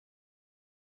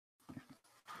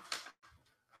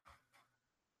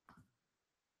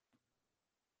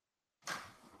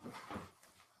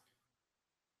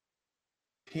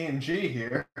PNG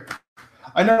here.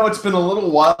 I know it's been a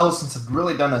little while since I've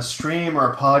really done a stream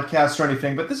or a podcast or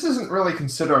anything, but this isn't really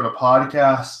considered a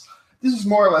podcast. This is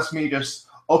more or less me just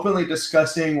openly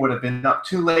discussing what I've been up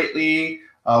to lately,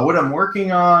 what I'm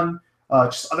working on,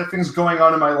 just other things going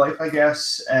on in my life, I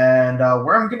guess, and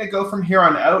where I'm going to go from here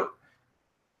on out.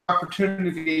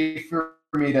 Opportunity for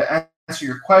me to answer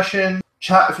your question,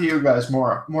 chat with you guys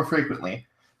more frequently.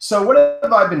 So what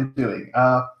have I been doing?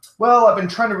 Well, I've been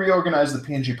trying to reorganize the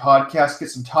PNG podcast, get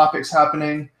some topics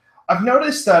happening. I've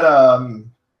noticed that a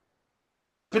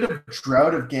bit of a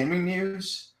drought of gaming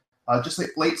news, just like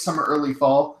late summer, early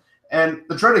fall. And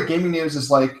the drought of gaming news is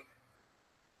like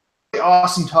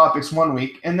awesome topics one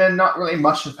week, and then not really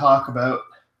much to talk about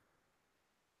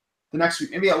the next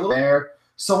week, maybe a little there.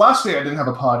 So last week I didn't have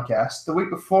a podcast. The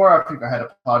week before, I think I had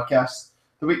a podcast.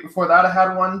 The week before that, I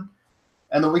had one.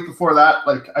 And the week before that,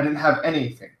 I didn't have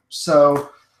anything.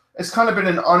 So it's kind of been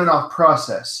an on and off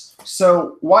process.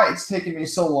 So why it's taken me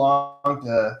so long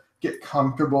to get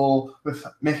comfortable with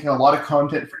making a lot of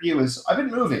content for you is I've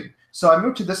been moving. So I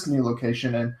moved to this new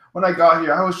location, and when I got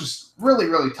here, I was just really,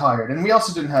 really tired. And we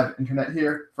also didn't have internet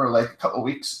here for a couple of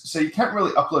weeks, so you can't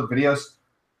really upload videos.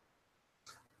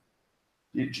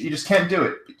 You just can't do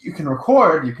it. You can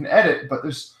record, you can edit, but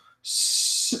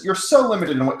you're so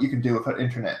limited in what you can do without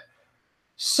internet.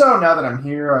 So now that I'm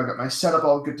here, I got my setup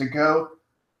all good to go,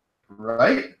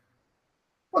 right?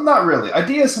 Well, not really.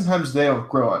 Ideas sometimes they don't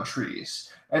grow on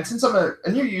trees. And since I'm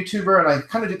a new YouTuber and I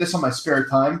kind of do this on my spare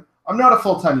time, I'm not a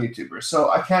full-time YouTuber,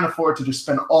 so I can't afford to just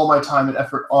spend all my time and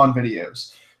effort on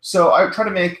videos. So I try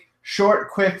to make short,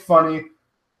 quick, funny,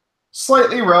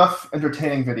 slightly rough,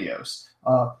 entertaining videos.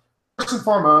 First and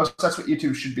foremost, that's what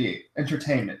YouTube should be,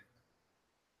 entertainment.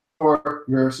 For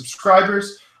your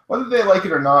subscribers, whether they like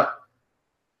it or not,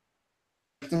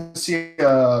 you can see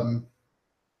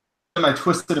my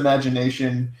twisted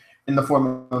imagination in the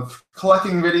form of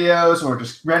collecting videos or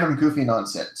just random goofy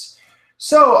nonsense.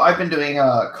 So I've been doing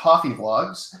coffee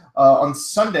vlogs. On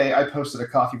Sunday, I posted a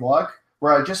coffee vlog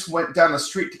where I just went down the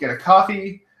street to get a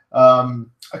coffee.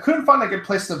 I couldn't find a good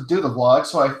place to do the vlog,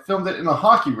 so I filmed it in a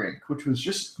hockey rink, which was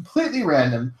just completely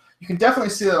random. You can definitely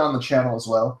see that on the channel as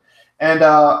well. And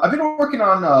I've been working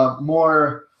on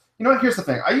more. You know what? Here's the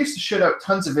thing. I used to shoot out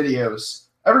tons of videos.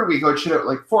 Every week I would shoot out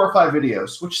 4 or 5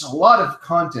 videos, which is a lot of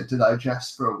content to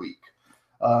digest for a week.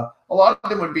 A lot of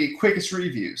them would be quickest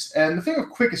reviews. And the thing with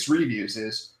quickest reviews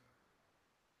is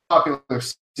popular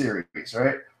series,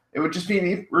 right? It would just be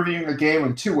me reviewing a game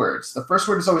in 2 words. The first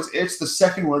word is always "it's." The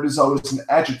second word is always an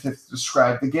adjective to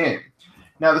describe the game.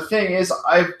 Now, the thing is,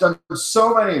 I've done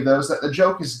so many of those that the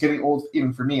joke is getting old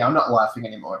even for me. I'm not laughing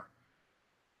anymore.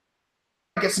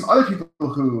 I get some other people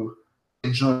who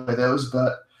enjoy those,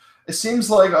 but it seems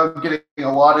like I'm getting a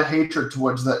lot of hatred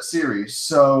towards that series.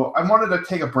 So I wanted to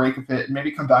take a break of it and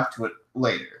maybe come back to it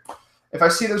later. If I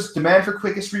see there's demand for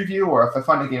quickest review, or if I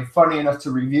find a game funny enough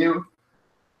to review.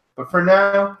 But for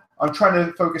now, I'm trying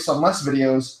to focus on less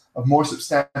videos of more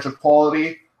substantial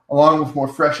quality, along with more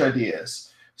fresh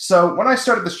ideas. So when I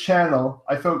started this channel,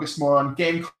 I focused more on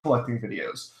game collecting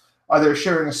videos, either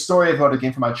sharing a story about a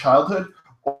game from my childhood,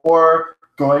 or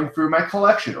going through my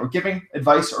collection, or giving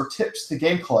advice or tips to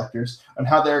game collectors on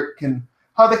how they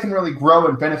can really grow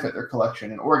and benefit their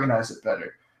collection and organize it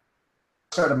better.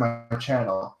 I started my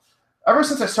channel. Ever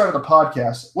since I started a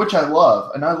podcast, which I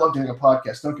love, and I love doing a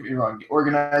podcast, don't get me wrong, you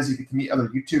organize, you get to meet other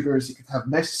YouTubers, you can have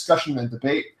nice discussion and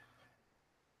debate,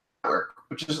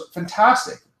 which is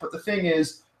fantastic. But the thing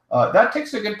is, that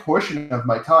takes a good portion of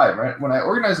my time, right? When I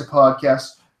organize a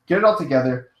podcast, get it all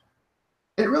together,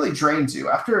 it really drains you.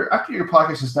 After your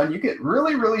podcast is done, you get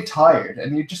really, really tired,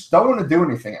 and you just don't want to do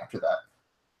anything after that.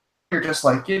 You're just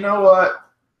like, you know what?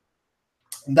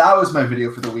 That was my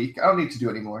video for the week. I don't need to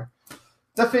do anymore.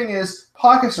 The thing is,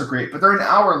 podcasts are great, but they're an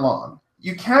hour long.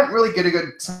 You can't really get a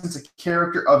good sense of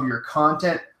character of your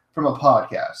content from a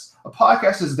podcast. A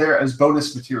podcast is there as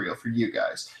bonus material for you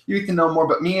guys. You get to know more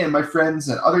about me and my friends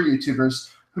and other YouTubers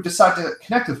who decide to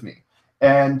connect with me.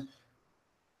 And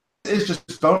is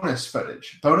just bonus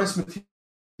footage, bonus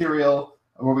material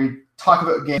where we talk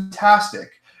about games.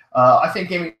 Fantastic. I think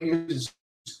gaming news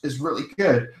is really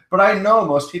good, but I know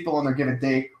most people on their given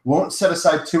day won't set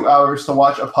aside 2 hours to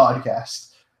watch a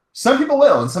podcast. Some people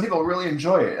will, and some people really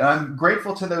enjoy it, and I'm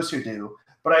grateful to those who do.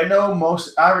 But I know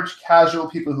most average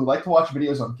casual people who like to watch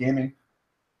videos on gaming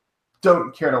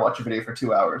don't care to watch a video for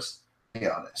 2 hours, to be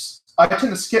honest. I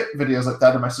tend to skip videos like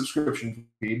that in my subscription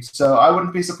feed, so I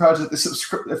wouldn't be surprised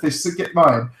if they skip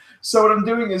mine. So what I'm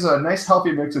doing is a nice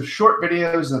healthy mix of short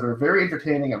videos that are very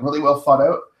entertaining and really well thought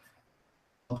out,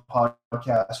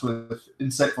 podcast with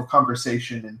insightful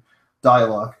conversation and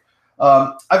dialogue.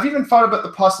 I've even thought about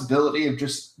the possibility of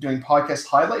just doing podcast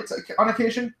highlights on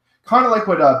occasion, kind of like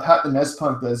what Pat the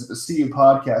Nespunk does at the CU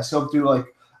podcast. He'll do like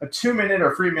a 2-minute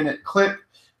or 3-minute clip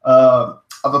of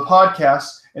a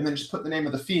podcast and then just put the name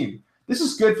of the theme. This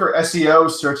is good for SEO,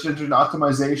 search engine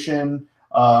optimization,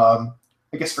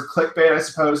 I guess for clickbait, I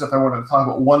suppose, if I wanted to talk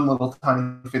about one little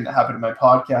tiny thing that happened in my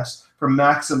podcast for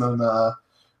maximum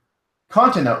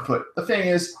content output. The thing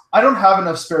is, I don't have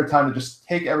enough spare time to just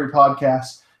take every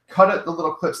podcast, cut out the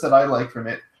little clips that I like from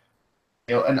it,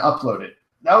 and upload it.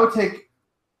 That would take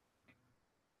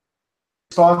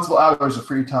responsible hours of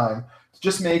free time to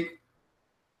just make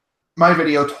my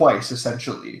video twice,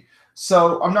 essentially.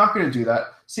 So I'm not going to do that.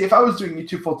 See, if I was doing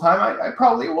YouTube full time, I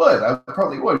probably would. I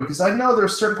probably would, because I know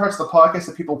there's certain parts of the podcast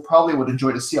that people probably would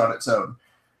enjoy to see on its own.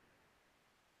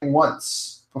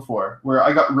 Once before, where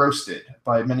I got roasted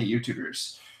by many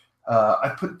YouTubers.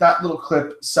 I put that little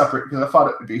clip separate because I thought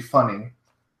it would be funny.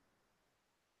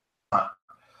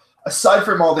 Aside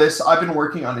from all this, I've been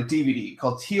working on a DVD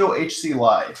called TOHC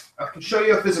Live. I can show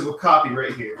you a physical copy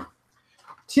right here.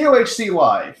 TOHC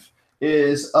Live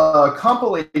is a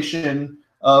compilation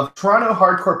of Toronto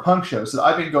hardcore punk shows that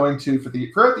I've been going to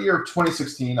throughout the year of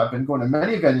 2016. I've been going to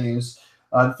many venues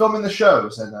and filming the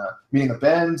shows and meeting the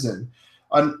bands. And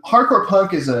hardcore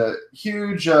punk is a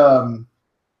huge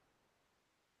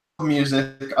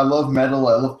music. I love metal.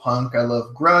 I love punk. I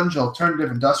love grunge,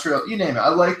 alternative, industrial, you name it. I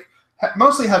like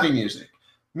mostly heavy music.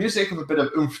 Music with a bit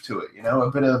of oomph to it,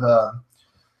 a bit of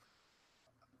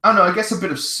I don't know, I guess a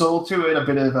bit of soul to it, a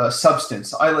bit of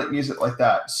substance. I like music like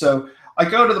that. So I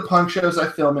go to the punk shows, I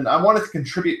film, and I wanted to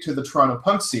contribute to the Toronto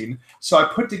punk scene. So I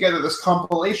put together this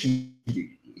compilation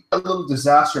DVD. A little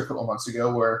disaster a couple months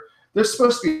ago where there's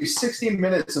supposed to be 16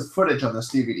 minutes of footage on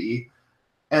this DVD.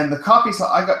 And the copies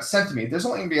I got sent to me, there's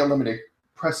only going to be a limited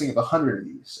pressing of 100 of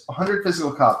these, 100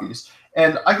 physical copies.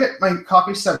 And I get my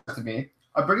copies sent to me.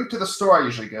 I bring it to the store I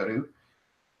usually go to.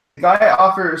 The guy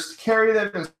offers to carry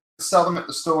them and sell them at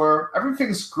the store.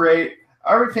 Everything's great.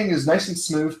 Everything is nice and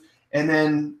smooth. And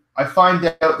then I find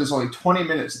out there's only 20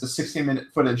 minutes of the 16-minute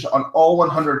footage on all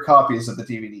 100 copies of the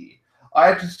DVD. I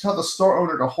had to tell the store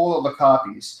owner to hold all the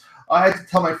copies. I had to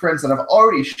tell my friends that I've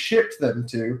already shipped them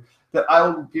to that I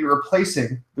will be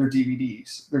replacing their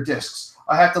DVDs, their discs.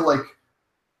 I have to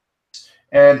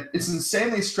and it's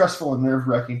insanely stressful and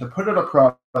nerve-wracking to put out a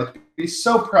product, be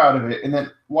so proud of it, and then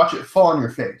watch it fall on your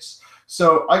face.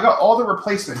 So I got all the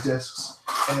replacement discs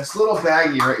in this little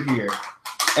baggie right here.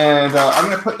 And I'm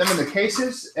going to put them in the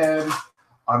cases, and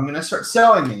I'm going to start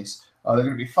selling these. They're going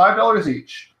to be $5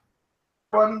 each.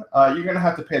 One, you're going to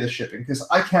have to pay the shipping because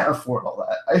I can't afford all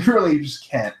that. I really just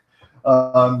can't.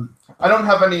 I don't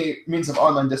have any means of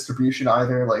online distribution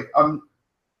either. I'm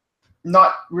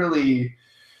not really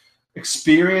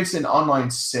experienced in online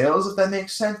sales, if that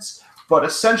makes sense. But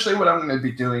essentially what I'm going to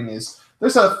be doing is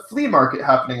there's a flea market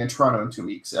happening in Toronto in 2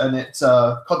 weeks, and it's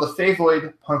called the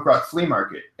Favoid Punk Rock Flea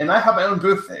Market. And I have my own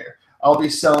booth there. I'll be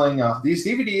selling these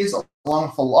DVDs along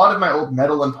with a lot of my old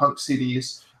metal and punk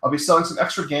CDs. I'll be selling some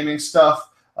extra gaming stuff,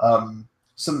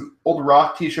 some old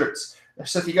rock t-shirts.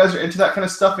 So if you guys are into that kind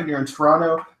of stuff and you're in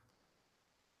Toronto,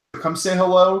 come say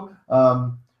hello.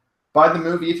 Buy the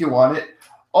movie if you want it.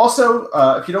 Also,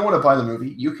 if you don't want to buy the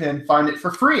movie, you can find it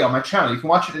for free on my channel. You can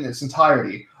watch it in its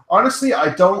entirety. Honestly,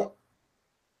 I don't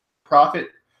profit.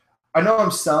 I know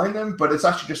I'm selling them, but it's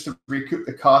actually just to recoup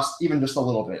the cost, even just a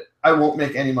little bit. I won't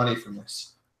make any money from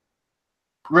this.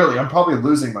 Really, I'm probably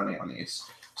losing money on these.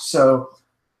 So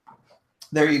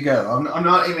there you go. I'm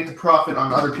not aiming to profit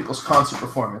on other people's concert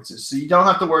performances, so you don't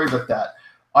have to worry about that.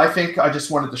 I think I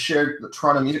just wanted to share the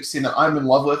Toronto music scene that I'm in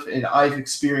love with and I've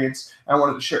experienced. And I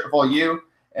wanted to share it with all you.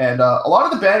 And a lot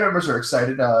of the band members are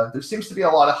excited. There seems to be a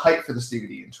lot of hype for this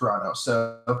DVD in Toronto.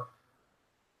 So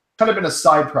kind of been a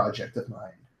side project of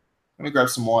mine. Let me grab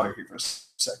some water here for a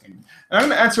second. And I'm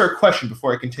going to answer a question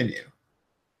before I continue.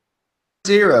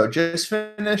 Zero, just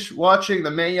finished watching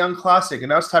the Mae Young Classic, and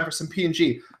now it's time for some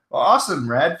P&G. Well, awesome,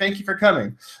 Rad. Thank you for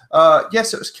coming.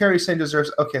 Yes, it was Carrie saying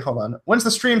deserves. Okay, hold on. When's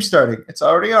the stream starting? It's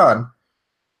already on.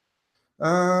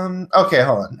 Okay,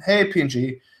 hold on. Hey,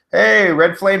 P&G. Hey,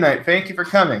 Red Flame Knight. Thank you for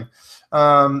coming.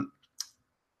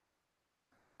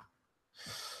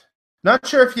 Not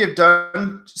sure if you've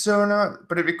done so or not,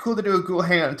 but it'd be cool to do a Google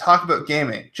Hangout and talk about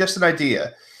gaming. Just an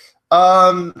idea.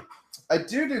 I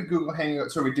do Google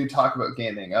Hangouts where we do talk about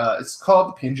gaming. It's called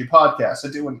the P&G Podcast.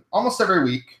 I do one almost every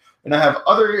week. And I have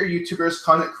other YouTubers,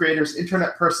 content creators,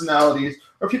 internet personalities,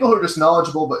 or people who are just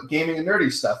knowledgeable about gaming and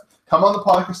nerdy stuff. Come on the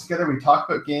podcast together. We talk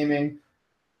about gaming,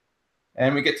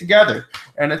 and we get together.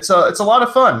 And it's a lot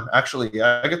of fun, actually.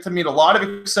 I get to meet a lot of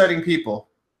exciting people.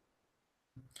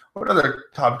 What other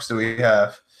topics do we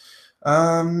have?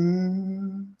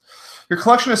 Your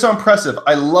collection is so impressive.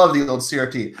 I love the old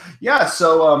CRT. Yeah,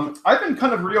 so I've been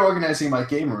kind of reorganizing my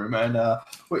game room, and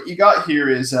what you got here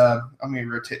is I'm going to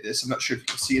rotate this. I'm not sure if you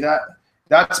can see that.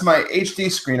 That's my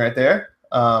HD screen right there.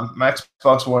 My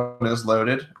Xbox One is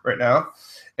loaded right now,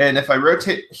 and if I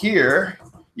rotate here,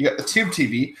 you got the Tube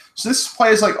TV. So this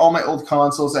plays like all my old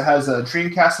consoles. It has a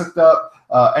Dreamcast hooked up,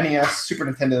 NES, Super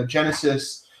Nintendo,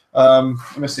 Genesis. I'm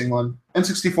missing one.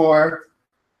 N64.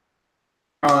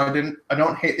 I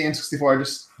don't hate the N64. I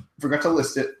just forgot to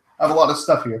list it. I have a lot of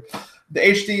stuff here. The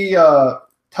HD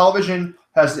television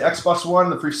has the Xbox One,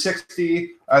 the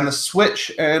 360, and the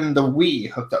Switch and the Wii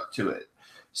hooked up to it.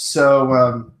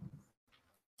 So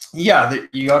yeah,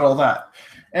 you got all that.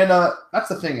 And that's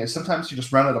the thing is sometimes you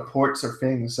just run out of ports or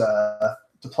things to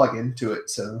plug into it.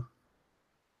 So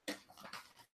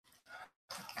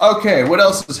okay, what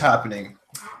else is happening?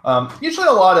 Usually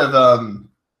a lot of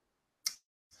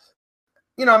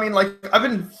I've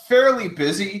been fairly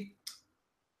busy,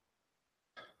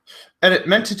 and it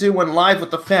meant to do one live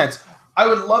with the fans. I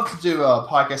would love to do a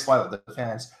podcast live with the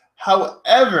fans.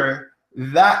 However,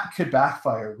 that could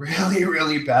backfire really,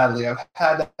 really badly. I've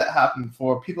had that happen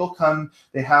before. People come,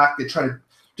 they hack, they try to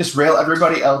just rail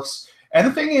everybody else. And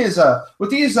the thing is,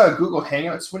 with these Google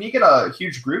Hangouts, when you get a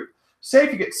huge group, say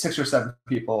if you get 6 or 7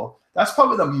 people, that's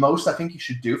probably the most I think you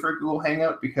should do for a Google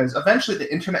Hangout, because eventually the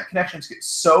internet connections get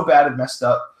so bad and messed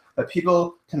up that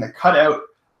people tend to cut out,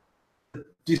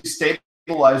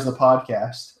 destabilize the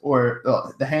podcast or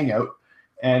the Hangout,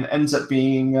 and ends up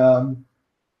being, to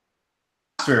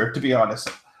be honest.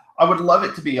 I would love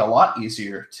it to be a lot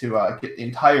easier to get the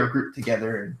entire group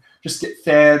together and just get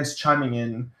fans chiming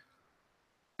in.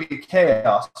 Be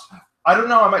chaos. I don't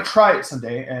know. I might try it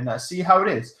someday and see how it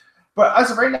is. But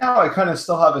as of right now, I kind of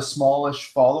still have a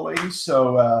smallish following,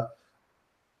 so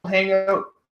Hangout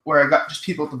where I got just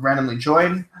people to randomly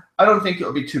join, I don't think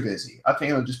it'll be too busy. I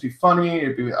think it'll just be funny.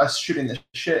 It'll be us shooting the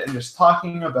shit and just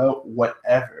talking about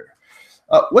whatever.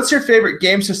 What's your favorite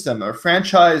game system or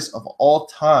franchise of all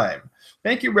time?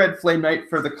 Thank you, Red Flame Knight,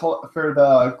 for the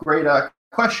great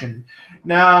question.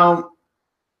 Now,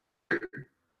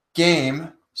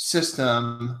 game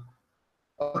system.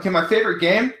 Okay, my favorite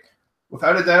game.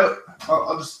 Without a doubt,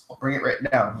 I'll bring it right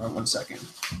now. 1 second.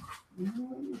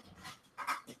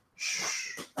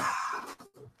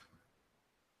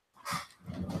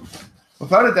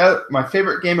 Without a doubt, my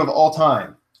favorite game of all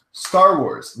time, Star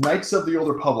Wars, Knights of the Old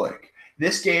Republic.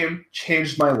 This game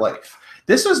changed my life.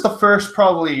 This was the first this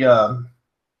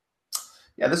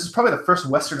is probably the first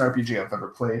Western RPG I've ever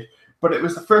played. But it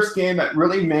was the first game that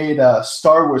really made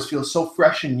Star Wars feel so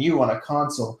fresh and new on a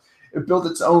console. It built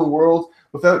its own world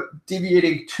without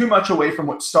deviating too much away from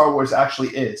what Star Wars actually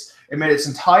is. It made its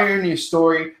entire new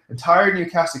story, entire new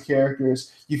cast of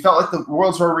characters. You felt like the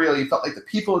worlds were real. You felt like the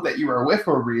people that you were with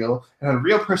were real and had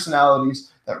real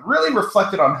personalities that really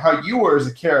reflected on how you were as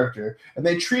a character, and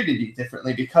they treated you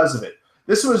differently because of it.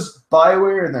 This was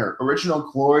BioWare in their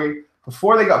original glory,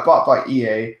 before they got bought by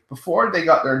EA, before they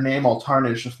got their name all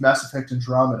tarnished with Mass Effect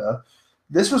Andromeda.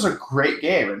 This was a great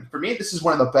game, and for me, this is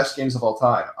one of the best games of all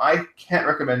time. I can't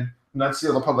recommend Knights of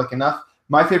the Old Republic enough.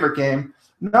 My favorite game,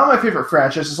 not my favorite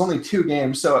franchise. There's only 2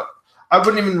 games, so I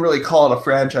wouldn't even really call it a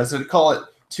franchise. I'd call it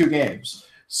 2 games.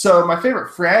 So my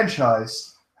favorite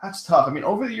franchise, that's tough. I mean,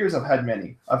 over the years, I've had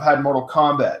many. I've had Mortal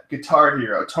Kombat, Guitar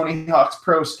Hero, Tony Hawk's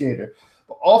Pro Skater.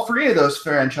 But all 3 of those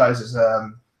franchises,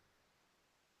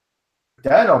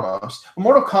 dead almost.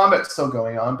 Mortal Kombat's still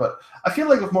going on, but I feel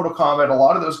like with Mortal Kombat, a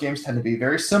lot of those games tend to be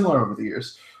very similar over the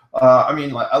years. I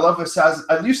mean, like I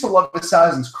used to love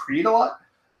Assassin's Creed a lot.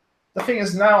 The thing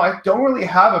is now I don't really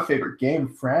have a favorite game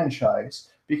franchise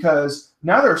because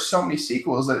now there are so many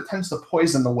sequels that it tends to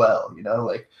poison the well, you know,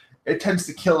 like it tends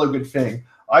to kill a good thing.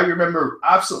 I remember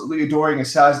absolutely adoring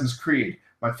Assassin's Creed,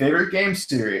 my favorite game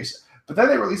series. But then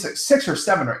they released like 6 or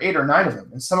 7 or 8 or 9 of them,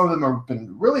 and some of them have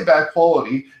been really bad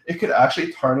quality. It could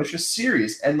actually tarnish a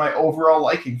series and my overall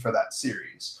liking for that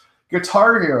series.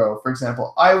 Guitar Hero, for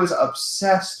example, I was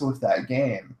obsessed with that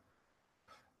game.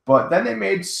 But then they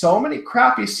made so many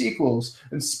crappy sequels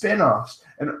and spin-offs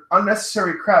and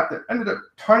unnecessary crap that ended up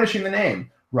tarnishing the name.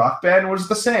 Rock Band was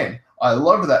the same. I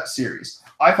loved that series.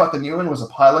 I thought the new one was a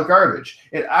pile of garbage.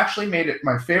 It actually made it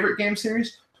my favorite game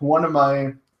series to one of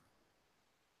my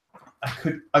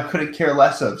I couldn't care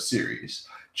less of series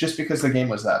just because the game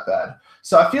was that bad.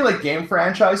 So I feel like game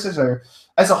franchises are,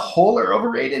 as a whole, are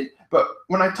overrated. But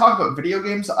when I talk about video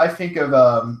games, I think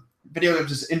of video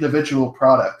games as individual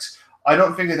products. I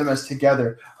don't think of them as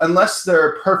together unless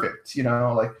they're perfect. You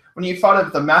know, like when you thought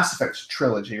of the Mass Effect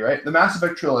trilogy, right? The Mass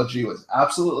Effect trilogy was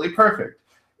absolutely perfect.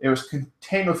 It was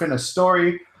contained within a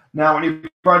story. Now, when you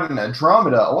brought in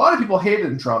Andromeda, a lot of people hated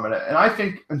Andromeda, and I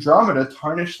think Andromeda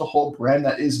tarnished the whole brand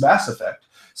that is Mass Effect.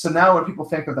 So now when people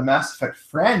think of the Mass Effect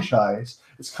franchise,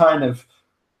 it's kind of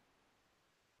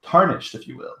tarnished, if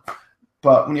you will.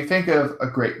 But when you think of a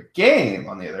great game,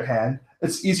 on the other hand,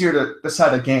 it's easier to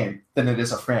decide a game than it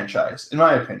is a franchise, in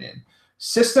my opinion.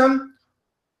 System,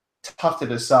 tough to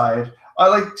decide. I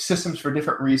like systems for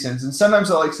different reasons, and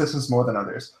sometimes I like systems more than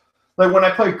others. Like when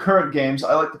I play current games,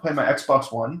 I like to play my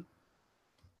Xbox One,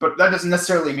 but that doesn't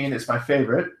necessarily mean it's my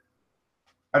favorite.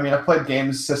 I mean, I've played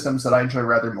games systems that I enjoy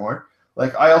rather more.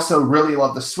 Like, I also really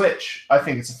love the Switch. I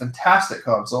think it's a fantastic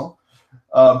console,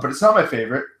 but it's not my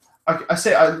favorite. I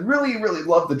say I really, really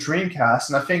love the Dreamcast,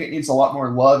 and I think it needs a lot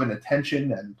more love and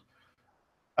attention, and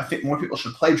I think more people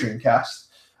should play Dreamcast.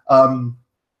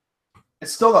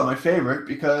 It's still not my favorite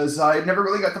because I never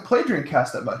really got to play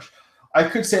Dreamcast that much. I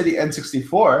could say the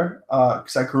N64,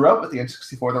 because I grew up with the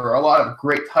N64. There were a lot of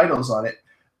great titles on it,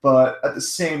 but at the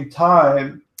same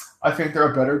time, I think there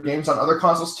are better games on other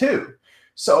consoles too.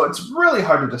 So it's really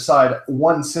hard to decide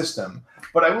one system.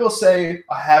 But I will say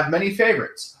I have many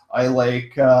favorites. I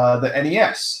like the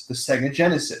NES, the Sega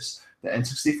Genesis, the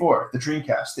N64, the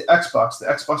Dreamcast, the Xbox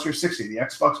 360, the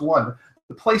Xbox One,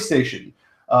 the PlayStation.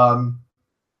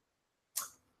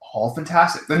 All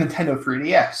fantastic. The Nintendo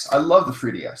 3DS. I love the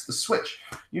 3DS, the Switch,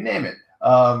 you name it.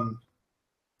 I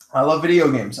love video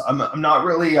games. I'm not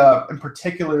really, in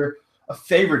particular, a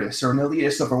favoritist or an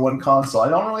elitist over one console. I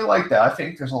don't really like that. I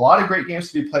think there's a lot of great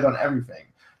games to be played on everything.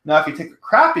 Now, if you take a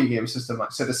crappy game system,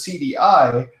 like, say, the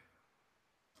CDI,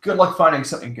 good luck finding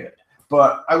something good.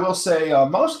 But I will say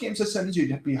most game systems,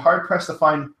 you'd be hard-pressed to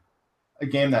find a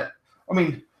game that, I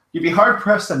mean, you'd be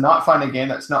hard-pressed to not find a game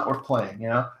that's not worth playing, you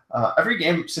know? Every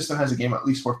game system has a game at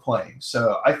least worth playing.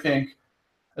 So I think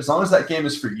as long as that game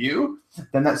is for you,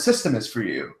 then that system is for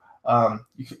you.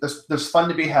 There's fun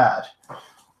to be had.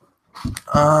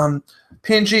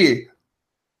 PNG,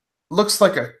 looks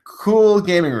like a cool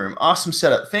gaming room. Awesome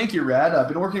setup. Thank you, Rad. I've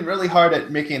been working really hard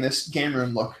at making this game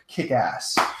room look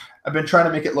kick-ass. I've been trying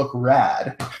to make it look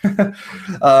rad.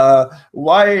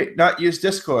 Why not use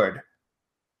Discord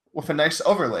with a nice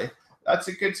overlay? That's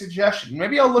a good suggestion.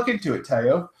 Maybe I'll look into it,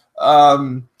 Tayo.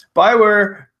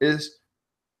 Bioware is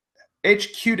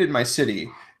HQ'd in my city.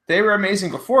 They were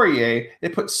amazing before EA. They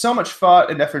put so much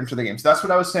thought and effort into the games. That's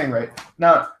what I was saying, right?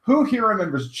 Now, who here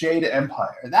remembers Jade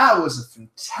Empire? That was a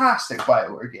fantastic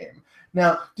Bioware game.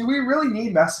 Now, do we really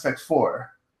need Mass Effect 4?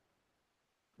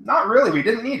 Not really. We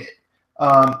didn't need it.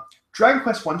 Dragon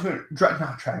Quest 1, 2,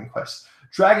 not Dragon Quest.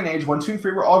 Dragon Age 1, 2, and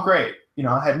 3 were all great. You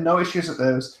know, I had no issues with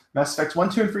those. Mass Effects 1,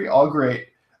 2, and 3, all great.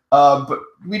 But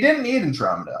we didn't need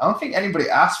Andromeda. I don't think anybody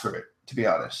asked for it, to be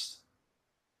honest.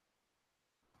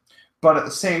 But at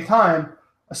the same time,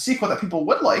 a sequel that people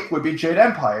would like would be Jade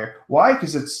Empire. Why?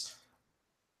 Because it's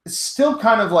still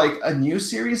kind of like a new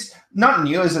series. Not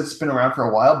new as it's been around for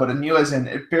a while, but a new as in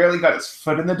it barely got its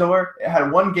foot in the door. It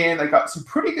had one game that got some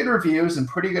pretty good reviews and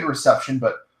pretty good reception,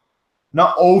 but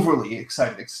not overly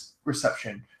excited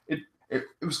reception. It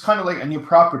was kind of like a new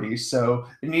property, so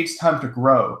it needs time to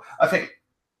grow. I think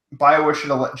BioWare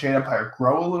should have let Jade Empire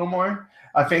grow a little more.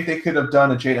 I think they could have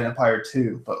done a Jade Empire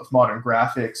 2, but with modern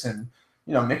graphics and,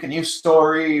 you know, make a new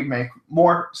story, make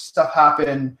more stuff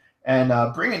happen,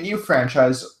 and bring a new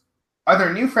franchise. Either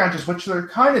a new franchise, which they're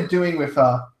kind of doing with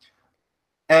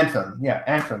Anthem. Yeah,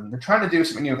 Anthem. They're trying to do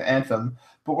something new with Anthem.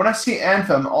 But when I see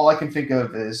Anthem, all I can think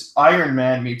of is Iron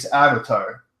Man meets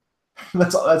Avatar.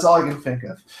 That's all I can think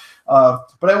of.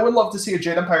 But I would love to see a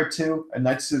Jade Empire 2 and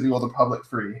Knights of the Old Republic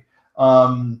 3.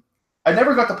 I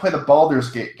never got to play the Baldur's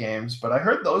Gate games, but I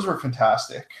heard those were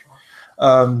fantastic.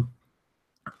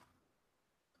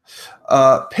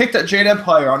 Picked at Jade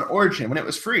Empire on Origin when it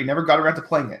was free. Never got around to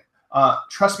playing it.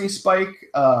 Trust me, Spike,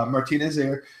 Martinez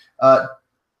here.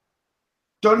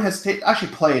 Don't hesitate.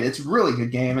 Actually play it. It's a really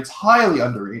good game. It's highly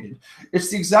underrated.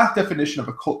 It's the exact definition of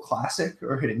a cult classic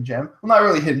or hidden gem. Well, not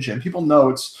really hidden gem. People know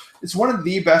it's one of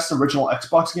the best original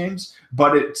Xbox games,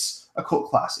 but it's a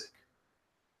cult classic.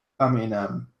 I mean,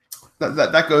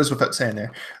 that goes without saying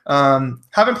there.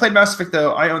 Haven't played Mass Effect,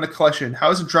 though. I own the collection. How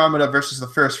is Andromeda versus the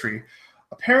first three?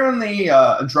 Apparently,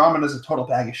 Andromeda is a total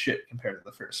bag of shit compared to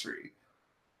the first three.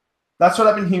 That's what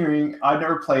I've been hearing. I've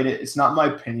never played it. It's not my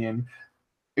opinion.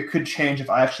 It could change if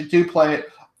I actually do play it.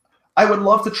 I would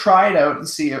love to try it out and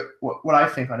see what I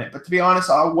think on it. But to be honest,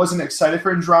 I wasn't excited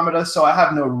for Andromeda, so I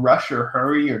have no rush or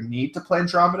hurry or need to play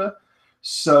Andromeda.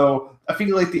 So I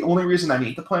feel like the only reason I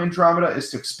need to play Andromeda is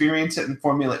to experience it and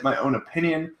formulate my own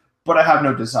opinion, but I have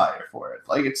no desire for it.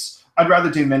 Like I'd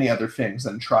rather do many other things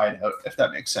than try it out, if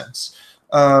that makes sense.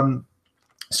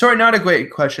 Sorry, not a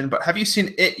great question, but have you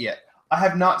seen it yet? I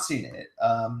have not seen it.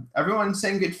 Everyone's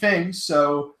saying good things,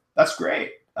 so that's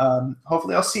great.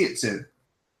 Hopefully, I'll see it soon.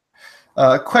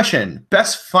 Question: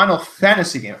 Best Final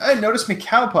Fantasy game? I noticed me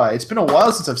cow pie. It's been a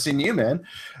while since I've seen you, man.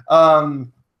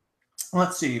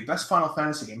 Let's see. Best Final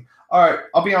Fantasy game. All right,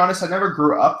 I'll be honest. I never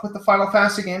grew up with the Final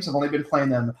Fantasy games. I've only been playing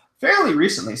them fairly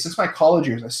recently. Since my college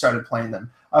years, I started playing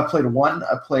them. I played 1.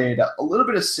 I played a little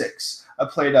bit of 6. I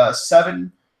played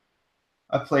 7.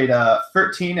 I played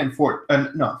 13 and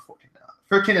 14. No, 14.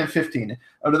 13 and 15.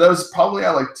 Out of those, probably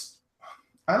I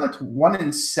liked 1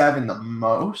 and 7 the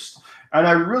most, and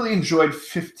I really enjoyed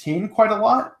 15 quite a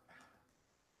lot.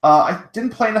 I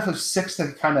didn't play enough of 6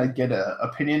 to kind of get an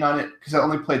opinion on it because I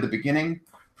only played the beginning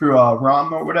through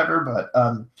ROM or whatever. But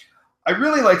I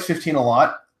really liked 15 a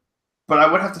lot. But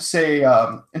I would have to say,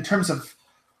 in terms of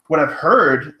what I've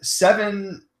heard,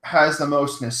 7 has the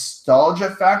most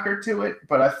nostalgia factor to it.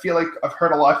 But I feel like I've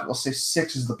heard a lot of people say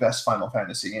 6 is the best Final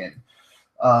Fantasy game.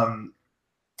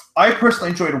 I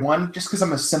personally enjoyed 1 just because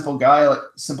I'm a simple guy. I like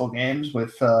simple games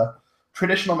with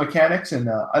traditional mechanics, and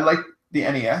I like the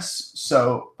NES,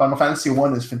 so Final Fantasy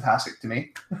 1 is fantastic to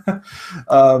me.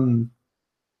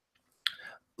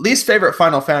 Least favorite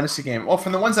Final Fantasy game? Well,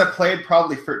 from the ones I played,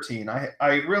 probably 13. I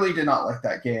really did not like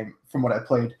that game from what I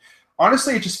played.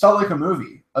 Honestly, it just felt like a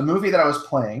movie that I was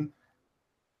playing,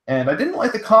 and I didn't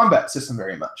like the combat system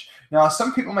very much. Now,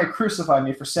 some people might crucify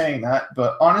me for saying that,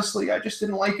 but honestly, I just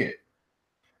didn't like it.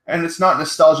 And it's not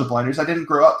nostalgia blinders. I didn't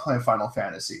grow up playing Final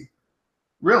Fantasy.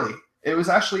 Really. It was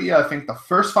actually, I think, the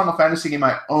first Final Fantasy game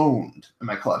I owned in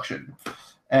my collection.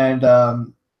 And,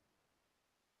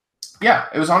 yeah,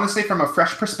 it was honestly from a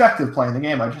fresh perspective playing the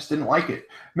game. I just didn't like it.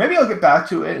 Maybe I'll get back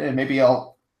to it, and maybe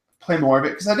I'll play more of it,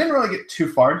 because I didn't really get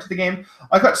too far into the game.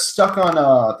 I got stuck on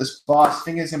this boss. I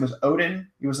think his name was Odin.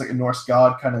 He was like a Norse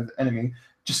god kind of enemy.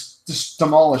 Just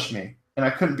demolished me, and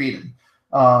I couldn't beat him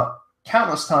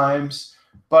countless times.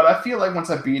 But I feel like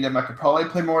once I beat him, I could probably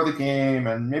play more of the game,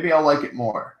 and maybe I'll like it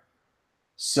more.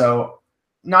 So,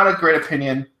 not a great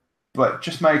opinion, but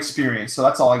just my experience. So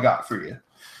that's all I got for you.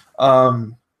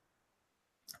 Final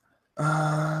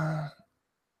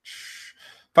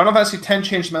Fantasy X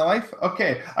changed my life.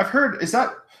 Okay, I've heard. Is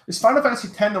Final Fantasy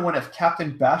X the one of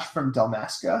Captain Bash from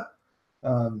Dalmasca?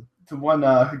 The one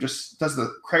who just does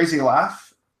the crazy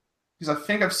laugh? Because I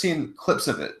think I've seen clips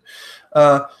of it.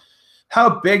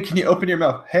 How big can you open your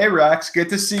mouth? Hey, Rax, good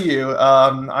to see you.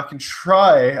 I can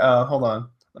try. Hold on.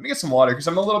 Let me get some water because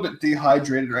I'm a little bit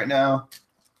dehydrated right now.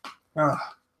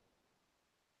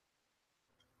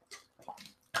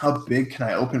 How big can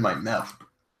I open my mouth?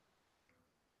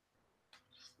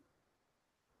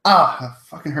 I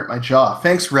fucking hurt my jaw.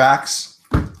 Thanks, Rax.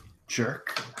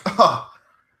 Jerk. Oh.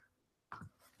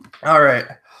 All right.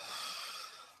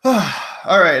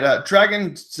 All right.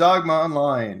 Dragon's Dogma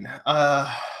Online. I've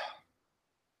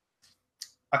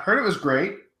heard it was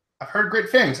great. I've heard great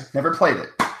things. I've never played it.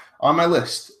 On my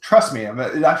list. Trust me,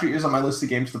 it actually is on my list of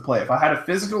games to play. If I had a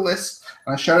physical list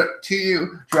and I showed it to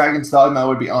you, Dragon's Dogma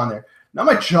would be on there. Now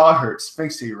my jaw hurts.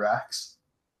 Thanks to you, Rax.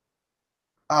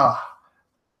 Have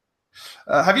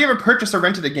you ever purchased or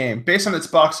rented a game based on its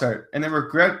box art and then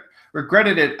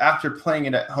regretted it after playing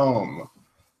it at home?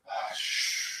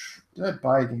 Did I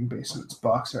buy a game based on its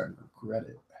box art and regret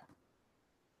it?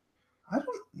 I don't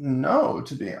know,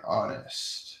 to be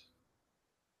honest.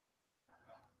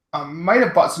 I might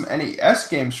have bought some NES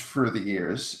games for the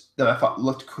years that I thought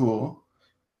looked cool,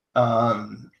 but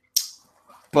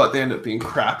they ended up being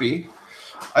crappy.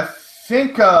 I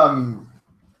think, give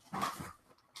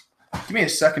me a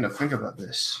second to think about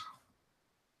this.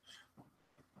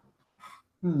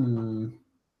 No,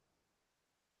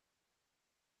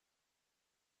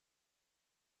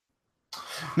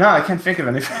 I can't think of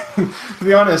anything. To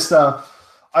be honest, I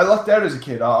lucked out as a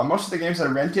kid. Most of the games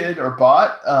I rented or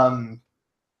bought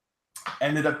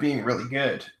ended up being really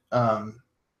good,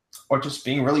 or just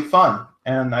being really fun.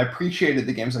 And I appreciated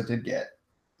the games I did get.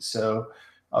 So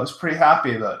I was pretty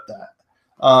happy about that.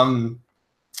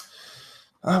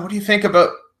 What do you think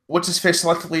about What's-His-Face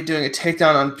selectively doing a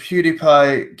takedown on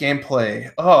PewDiePie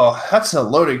gameplay? Oh, that's a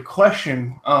loaded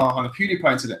question on the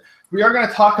PewDiePie incident. We are going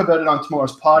to talk about it on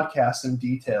tomorrow's podcast in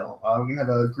detail. We're going to have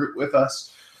a group with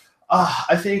us.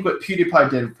 I think what PewDiePie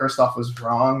did, first off, was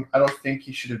wrong. I don't think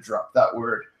he should have dropped that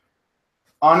word.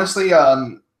 Honestly,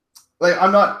 I'm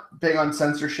not big on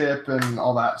censorship and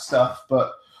all that stuff,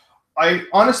 but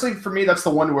honestly, for me, that's the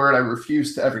one word I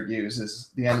refuse to ever use is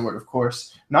the N-word, of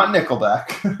course. Not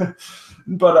Nickelback.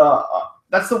 But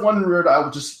that's the one word I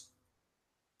will just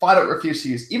flat out refuse to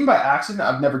use. Even by accident,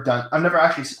 I've never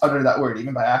actually uttered that word,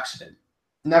 even by accident.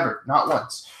 Never. Not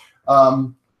once.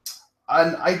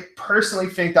 And I personally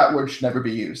think that word should never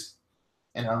be used.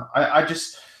 I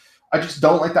just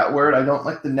don't like that word. I don't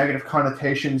like the negative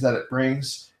connotations that it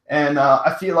brings. And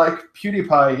I feel like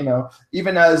PewDiePie,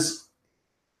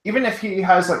 even if he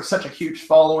has like such a huge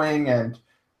following, and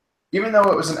even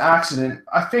though it was an accident,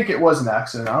 I think it was an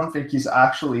accident. I don't think he's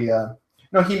actually,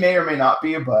 he may or may not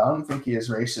be, but I don't think he is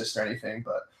racist or anything.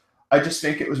 But I just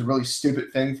think it was a really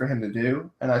stupid thing for him to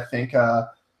do. And I think,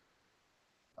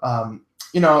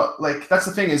 like that's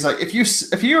the thing is like if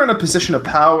you're in a position of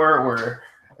power, or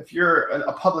if you're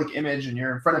a public image and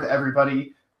you're in front of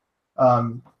everybody,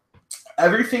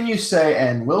 everything you say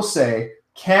and will say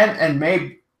can and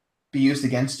may be used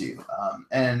against you.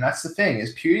 And that's the thing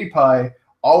is PewDiePie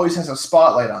always has a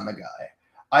spotlight on the guy.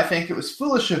 I think it was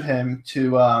foolish of him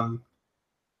to,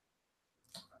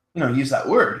 use that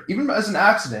word, even as an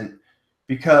accident,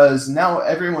 because now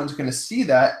everyone's going to see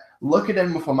that, look at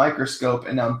him with a microscope,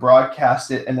 and now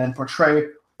broadcast it and then portray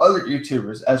other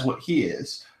YouTubers as what he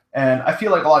is. And I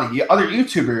feel like a lot of other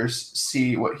YouTubers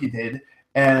see what he did,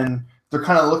 and they're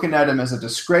kind of looking at him as a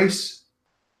disgrace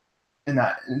in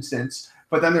that instance.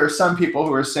 But then there are some people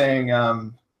who are saying,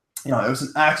 it was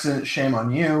an accident, shame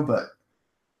on you, but,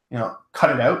 cut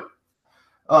it out.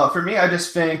 For me, I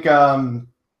just think you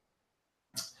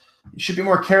should be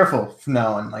more careful from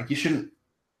now on. Like, you shouldn't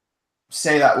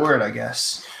say that word, I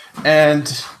guess.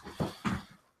 And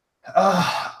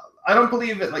I don't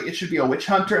believe it should be a witch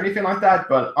hunt or anything like that,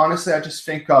 but honestly, I just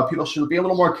think people should be a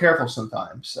little more careful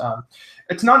sometimes.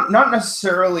 It's not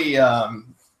necessarily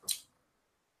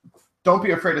don't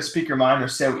be afraid to speak your mind or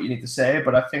say what you need to say,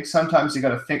 but I think sometimes you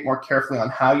got to think more carefully on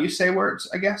how you say words,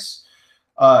 I guess.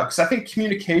 Because I think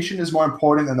communication is more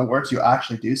important than the words you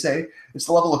actually do say. It's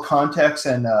the level of context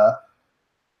and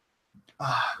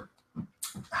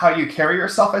how you carry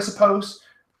yourself, I suppose.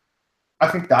 I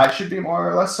think that should be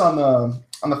more or less on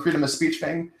the freedom of speech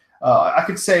thing. I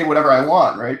could say whatever I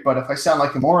want, right? But if I sound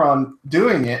like a moron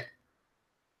doing it,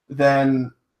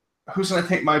 then who's going to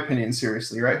take my opinion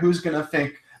seriously, right? Who's going to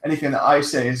think anything that I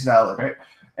say is valid, right?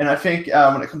 And I think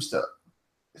when it comes to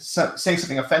saying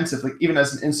something offensive, like even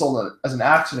as an insult, as an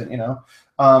accident,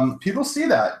 people see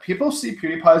that. People see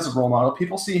PewDiePie as a role model.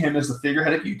 People see him as the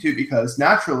figurehead of YouTube because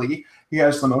naturally he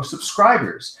has the most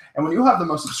subscribers. And when you have the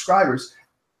most subscribers,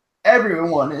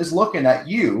 everyone is looking at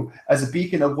you as a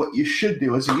beacon of what you should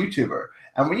do as a YouTuber.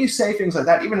 And when you say things like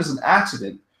that, even as an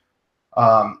accident,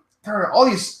 there are all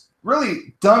these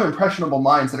really dumb, impressionable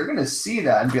minds that are going to see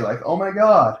that and be like, oh my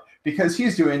God, because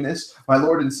he's doing this, my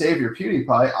Lord and Savior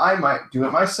PewDiePie, I might do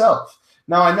it myself.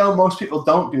 Now, I know most people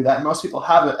don't do that, and most people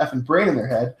have an effing brain in their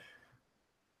head,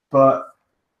 but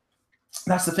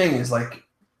that's the thing is, like,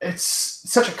 it's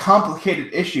such a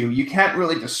complicated issue. You can't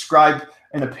really describe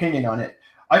an opinion on it.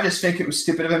 I just think it was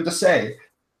stupid of him to say.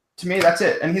 To me, that's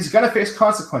it. And he's going to face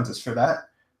consequences for that.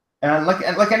 And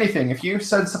like anything, if you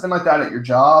said something like that at your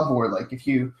job, or like if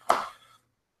you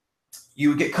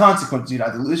get consequences, you'd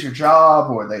either lose your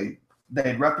job, or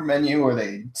they'd reprimand you, or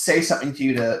they'd say something to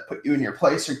you to put you in your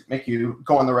place or make you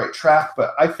go on the right track.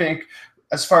 But I think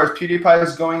as far as PewDiePie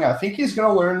is going, I think he's going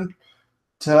to learn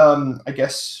to, I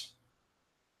guess,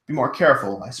 be more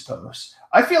careful, I suppose.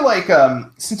 I feel like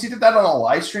since he did that on a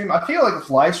live stream, I feel like with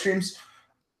live streams,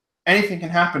 anything can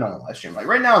happen on a live stream. Like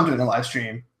right now I'm doing a live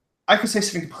stream. I could say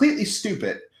something completely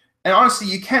stupid. And honestly,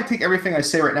 you can't take everything I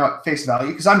say right now at face value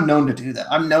because I'm known to do that.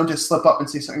 I'm known to slip up and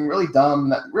say something really dumb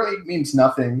that really means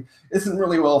nothing, isn't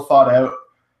really well thought out,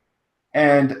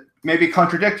 and maybe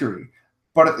contradictory.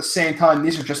 But at the same time,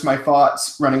 these are just my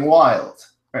thoughts running wild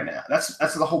right now. That's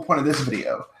the whole point of this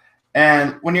video.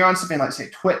 And when you're on something like, say,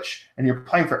 Twitch, and you're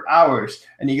playing for hours,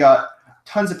 and you got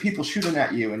tons of people shooting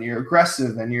at you, and you're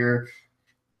aggressive, and you're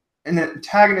in an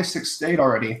antagonistic state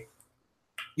already,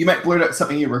 you might blurt out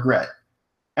something you regret.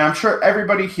 And I'm sure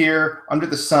everybody here under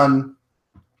the sun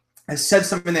has said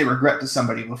something they regret to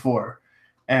somebody before.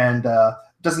 And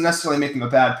doesn't necessarily make them a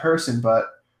bad person, but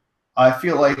I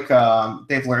feel like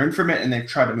they've learned from it and they've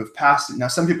tried to move past it. Now,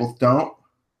 some people don't.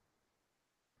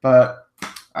 But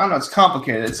I don't know. It's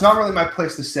complicated. It's not really my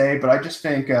place to say, but I just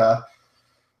think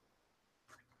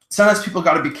sometimes people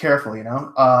got to be careful,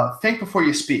 think before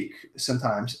you speak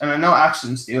sometimes. And I know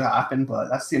accidents do happen, but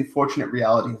that's the unfortunate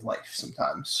reality of life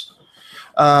sometimes.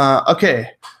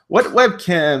 Okay, what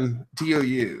webcam do you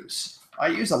use? I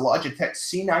use a Logitech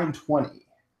C920.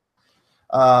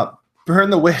 Burn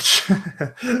the witch.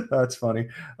 That's funny.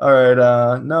 All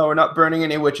right, no, we're not burning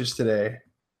any witches today.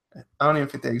 I don't even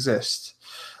think they exist.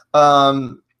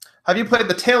 Have you played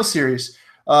the Tales series?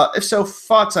 If so,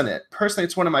 thoughts on it? Personally,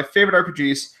 it's one of my favorite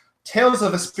RPGs. Tales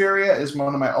of Vesperia is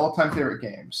one of my all-time favorite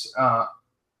games. On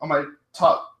my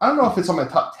top. I don't know if it's on my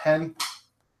top 10.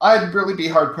 I'd really be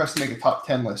hard pressed to make a top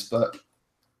 10 list, but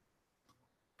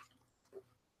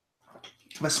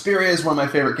Vesperia is one of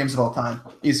my favorite games of all time.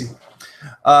 Easy.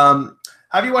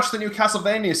 Have you watched the new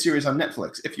Castlevania series on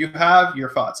Netflix? If you have, your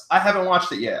thoughts. I haven't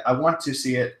watched it yet. I want to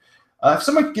see it. If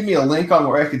someone could give me a link on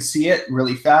where I could see it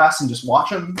really fast and just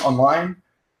watch them online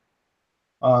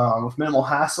with minimal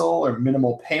hassle or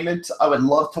minimal payment, I would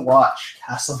love to watch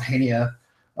Castlevania,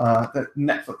 the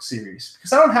Netflix series.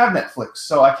 Because I don't have Netflix,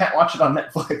 so I can't watch it on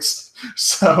Netflix.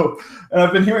 And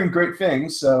I've been hearing great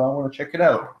things, so I want to check it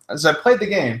out. As I played the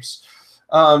games,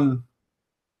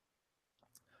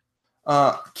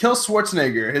 Kill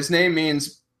Schwarzenegger. His name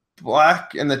means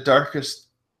black in the darkest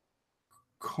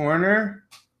corner.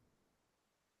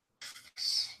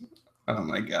 Oh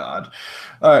my god.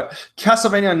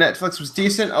 Castlevania on Netflix was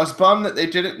decent. I was bummed that they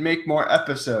didn't make more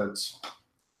episodes.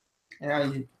 Yeah,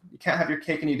 you can't have your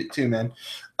cake and eat it too, man.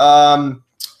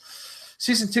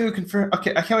 Season 2 confirmed.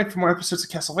 Okay, I can't wait for more episodes of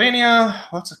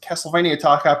Castlevania. Lots of Castlevania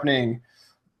talk happening.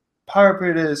 Power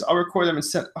Grid is, I'll record them and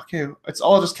send. Okay, it's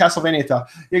all just Castlevania talk.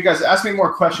 You guys, ask me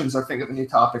more questions or think of a new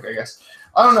topic, I guess.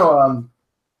 I don't know.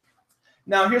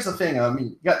 Now, here's the thing.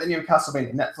 You got the new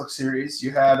Castlevania Netflix series.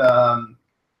 You had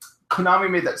Konami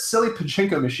made that silly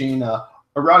pachinko machine,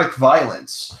 Erotic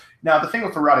Violence. Now, the thing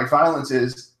with Erotic Violence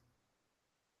is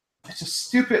it's a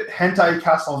stupid hentai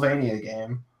Castlevania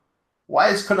game. Why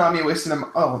is Konami wasting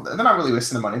them? Oh, they're not really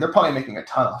wasting the money. They're probably making a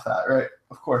ton off that, right?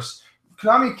 Of course.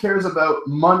 Konami cares about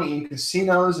money in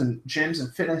casinos and gyms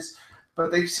and fitness,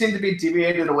 but they seem to be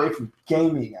deviated away from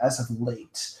gaming as of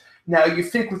late. Now, you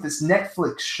think with this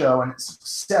Netflix show and its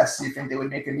success, you think they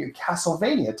would make a new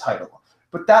Castlevania title,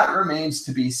 but that remains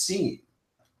to be seen.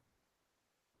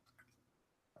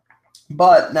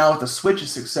 But now with the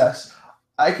Switch's success,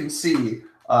 I can see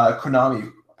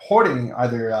Konami porting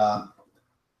either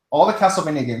all the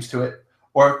Castlevania games to it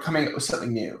or coming up with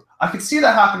something new. I could see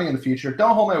that happening in the future.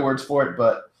 Don't hold my words for it,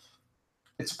 but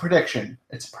it's a prediction.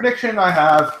 It's a prediction I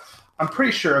have. I'm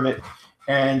pretty sure of it,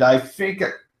 and I think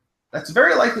that's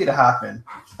very likely to happen.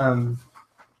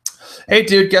 Hey,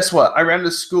 dude, guess what? I ran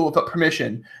to school without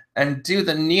permission and do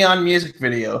the Neon music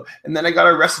video, and then I got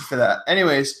arrested for that.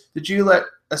 Anyways, did you let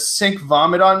a sink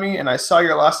vomit on me? And I saw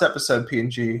your last episode,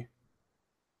 PNG.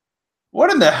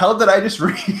 What in the hell did I just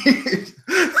read?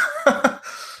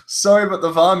 Sorry about the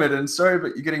vomit, and sorry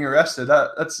about you getting arrested.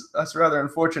 That's rather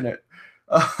unfortunate.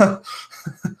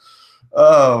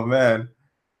 Oh, man.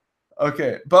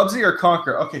 Okay, Bubsy or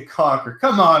Conquer? Okay, Conquer.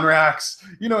 Come on, Rax.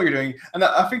 You know what you're doing. And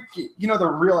I think you know the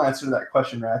real answer to that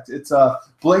question, Rax. It's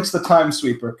Blank's the Time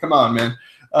Sweeper. Come on,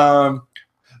 man.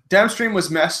 Damn stream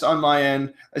was messed on my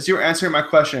end as you were answering my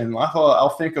question.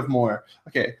 I'll think of more.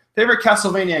 Okay, favorite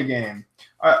Castlevania game?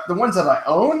 The ones that I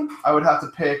own, I would have to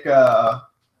pick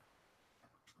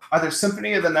either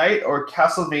Symphony of the Night or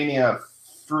Castlevania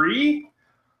 3.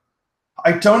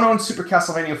 I don't own Super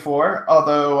Castlevania 4,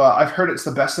 although I've heard it's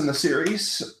the best in the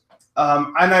series.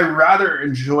 And I rather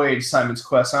enjoyed Simon's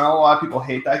Quest. I know a lot of people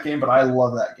hate that game, but I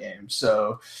love that game.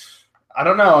 So, I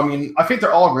don't know. I mean, I think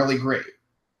they're all really great.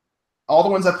 All the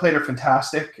ones I played are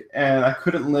fantastic, and I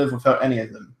couldn't live without any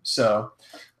of them. So,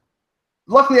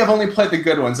 luckily, I've only played the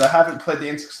good ones. I haven't played the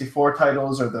N64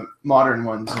 titles or the modern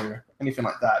ones or anything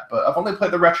like that. But I've only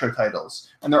played the retro titles,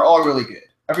 and they're all really good.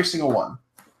 Every single one.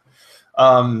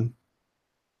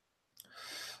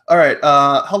 All right,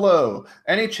 hello.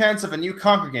 Any chance of a new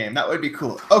Conquer game? That would be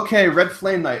cool. Okay, Red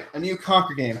Flame Knight, a new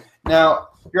Conquer game. Now,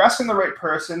 you're asking the right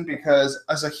person because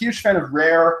as a huge fan of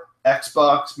Rare,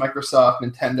 Xbox, Microsoft,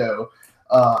 Nintendo,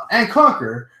 and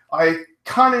Conquer, I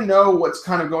kind of know what's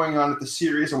kind of going on with the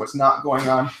series or what's not going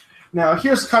on. Now,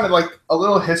 here's kind of like a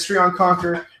little history on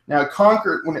Conquer. Now,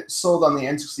 Conquer, when it sold on the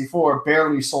N64,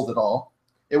 barely sold at all.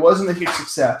 It wasn't a huge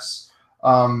success.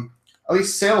 At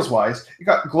least sales-wise. It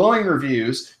got glowing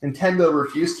reviews. Nintendo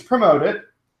refused to promote it.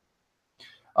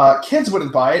 Kids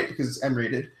wouldn't buy it because it's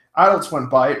M-rated. Adults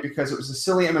wouldn't buy it because it was a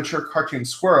silly, immature cartoon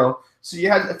squirrel. So you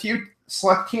had a few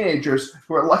select teenagers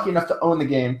who were lucky enough to own the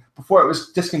game before it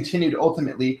was discontinued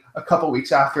ultimately a couple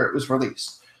weeks after it was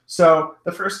released. So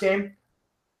the first game,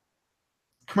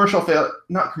 commercial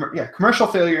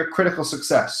failure, critical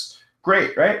success.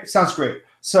 Great, right? Sounds great.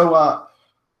 So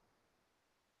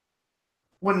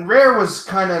when Rare was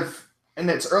kind of in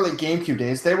its early GameCube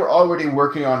days, they were already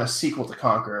working on a sequel to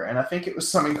Conquer, and I think it was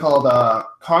something called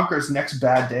Conquer's Next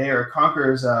Bad Day or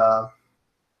Conquer's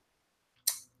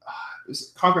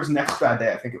Next Bad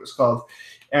Day, I think it was called.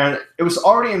 And it was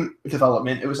already in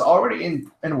development. It was already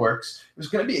in works. It was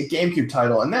going to be a GameCube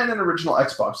title and then an original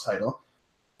Xbox title.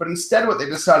 But instead what they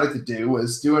decided to do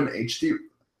was do an HD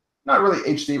not really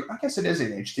HD. I guess it is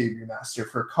an HD remaster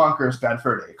for Conker's Bad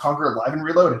Fur Day, Conker Live and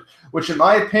Reloaded, which in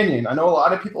my opinion, I know a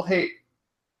lot of people hate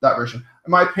that version.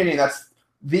 In my opinion, that's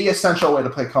the essential way to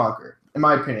play Conker. In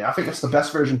my opinion, I think it's the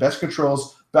best version, best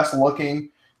controls, best looking.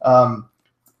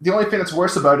 The only thing that's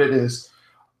worse about it is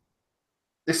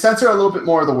they censor a little bit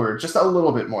more of the words, just a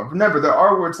little bit more. Remember, there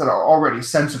are words that are already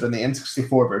censored in the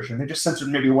N64 version. They just censored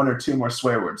maybe 1 or 2 more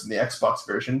swear words in the Xbox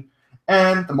version,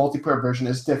 and the multiplayer version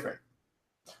is different.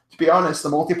 To be honest, the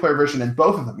multiplayer version in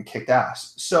both of them kicked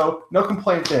ass. So no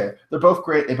complaint there. They're both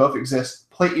great. They both exist.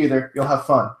 Play either. You'll have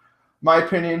fun. My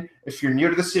opinion, if you're new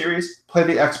to the series, play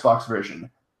the Xbox version.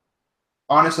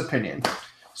 Honest opinion.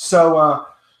 So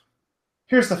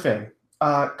here's the thing.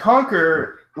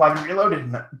 Conker Live and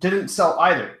Reloaded didn't sell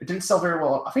either. It didn't sell very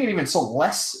well. I think it even sold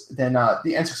less than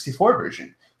the N64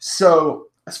 version. So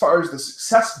as far as the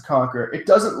success of Conker, it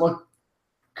doesn't look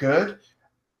good.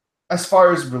 As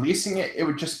far as releasing it, it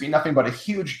would just be nothing but a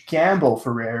huge gamble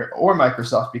for Rare or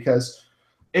Microsoft because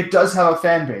it does have a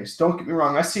fan base. Don't get me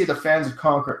wrong. I see the fans of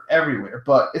Conker everywhere,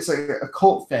 but it's like a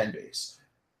cult fan base.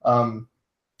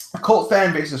 A cult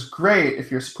fan base is great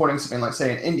if you're supporting something like,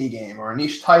 say, an indie game or a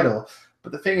niche title.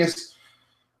 But the thing is,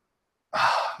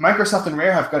 Microsoft and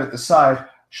Rare have got to decide,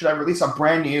 should I release a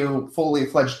brand new, fully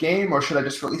fledged game, or should I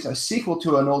just release a sequel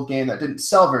to an old game that didn't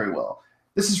sell very well?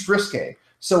 This is risque.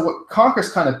 So what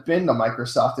Conker's kind of been to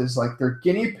Microsoft is like their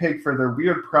guinea pig for their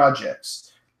weird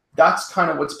projects. That's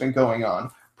kind of what's been going on.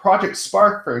 Project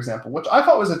Spark, for example, which I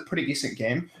thought was a pretty decent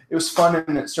game. It was fun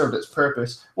and it served its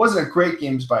purpose. It wasn't a great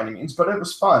game by any means, but it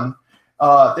was fun.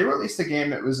 They released a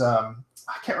game. It was, I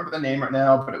can't remember the name right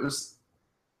now, but it was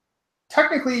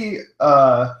technically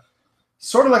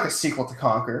sort of like a sequel to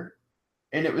Conker.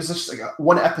 And it was just like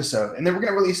one episode. And they were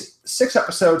going to release 6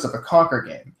 episodes of a Conker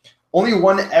game. Only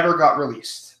one ever got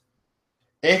released.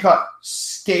 It got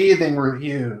scathing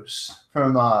reviews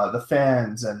from the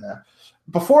fans, and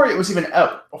before it was even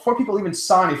out, before people even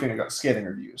saw anything, it got scathing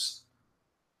reviews.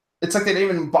 It's like they didn't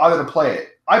even bother to play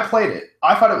it. I played it.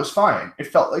 I thought it was fine. It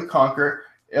felt like Conker.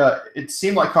 It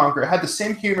seemed like Conker. It had the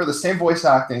same humor, the same voice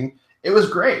acting. It was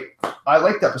great. I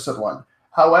liked episode 1.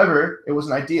 However, it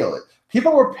wasn't ideal.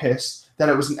 People were pissed that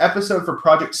it was an episode for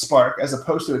Project Spark as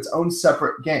opposed to its own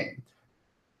separate game.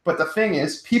 But the thing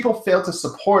is, people failed to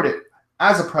support it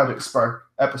as a Project Spark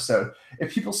episode.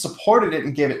 If people supported it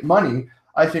and gave it money,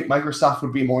 I think Microsoft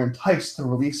would be more enticed to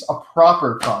release a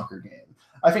proper Conker game.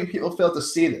 I think people fail to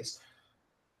see this.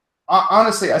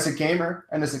 Honestly, as a gamer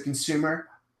and as a consumer,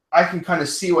 I can kind of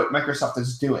see what Microsoft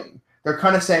is doing. They're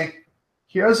kind of saying,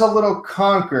 here's a little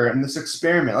Conker in this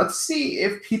experiment. Let's see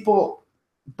if people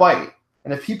bite.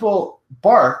 And if people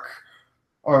bark,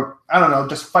 or I don't know,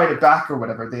 just fight it back or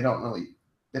whatever, they don't really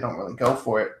go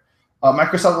for it.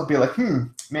 Microsoft will be like,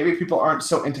 maybe people aren't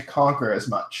so into Conker as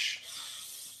much.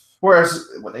 Whereas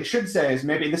what they should say is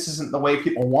maybe this isn't the way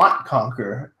people want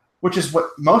Conker, which is what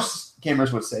most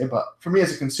gamers would say. But for me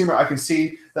as a consumer, I can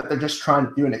see that they're just trying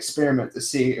to do an experiment to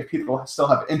see if people still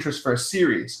have interest for a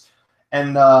series.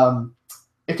 And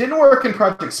it didn't work in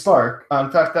Project Spark.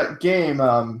 In fact, that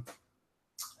game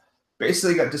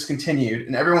basically got discontinued,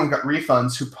 and everyone got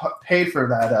refunds who paid for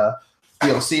that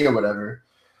DLC or whatever.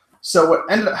 So what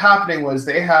ended up happening was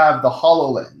they have the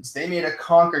HoloLens. They made a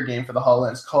Conker game for the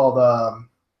HoloLens called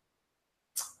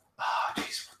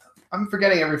I'm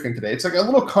forgetting everything today. It's like a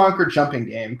little Conker jumping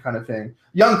game kind of thing.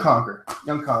 Young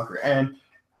Conker. And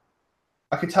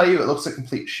I can tell you it looks like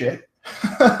complete shit.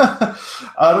 I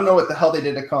don't know what the hell they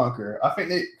did to Conker. I think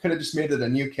they could have just made it a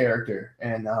new character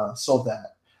and sold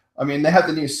that. I mean, they had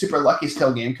the new Super Lucky's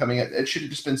Tale game coming out. It should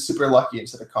have just been Super Lucky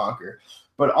instead of Conker.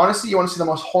 But honestly, you want to see the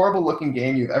most horrible-looking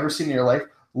game you've ever seen in your life?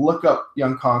 Look up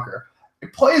Young Conker.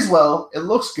 It plays well. It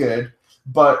looks good.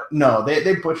 But no,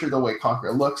 they butchered the way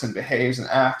Conker looks and behaves and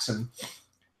acts. And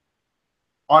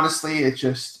honestly, it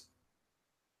just...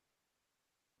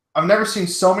 I've never seen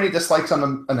so many dislikes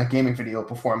on a gaming video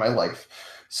before in my life.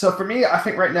 So for me, I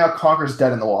think right now Conker's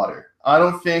dead in the water. I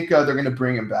don't think they're going to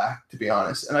bring him back, to be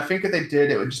honest. And I think if they did,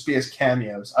 it would just be as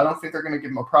cameos. I don't think they're going to give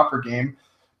him a proper game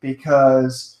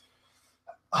because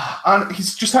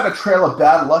he's just had a trail of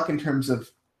bad luck in terms of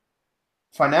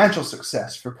financial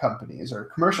success for companies or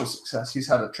commercial success. He's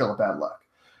had a trail of bad luck.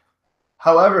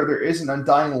 However, there is an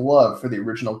undying love for the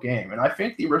original game. And I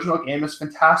think the original game is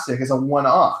fantastic as a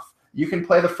one-off. You can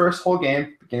play the first whole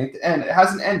game, beginning to end. It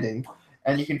has an ending,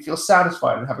 and you can feel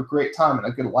satisfied and have a great time and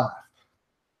a good laugh.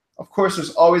 Of course,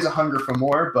 there's always a hunger for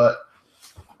more, but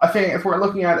I think if we're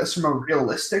looking at it from a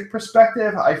realistic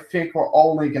perspective, I think we're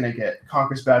only going to get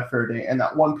Conker's Bad Fur Day and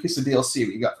that one piece of DLC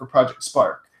we got for Project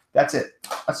Spark. That's it.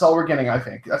 That's all we're getting, I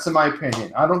think. That's in my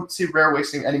opinion. I don't see Rare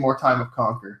wasting any more time with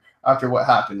Conker. after what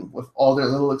happened with all their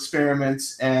little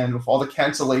experiments and with all the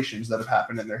cancellations that have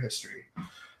happened in their history.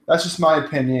 That's just my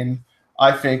opinion.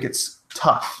 I think it's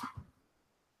tough.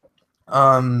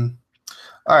 All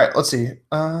right, let's see.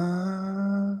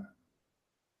 How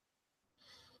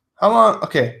long?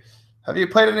 Okay. Have you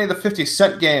played any of the 50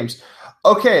 Cent games?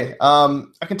 Okay, I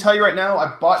can tell you right now,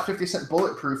 I bought 50 Cent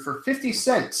Bulletproof for 50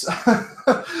 cents.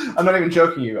 I'm not even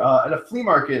joking you. At a flea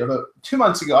market about 2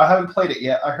 months ago. I haven't played it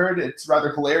yet. I heard it's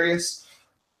rather hilarious.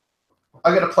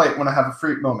 I got to play it when I have a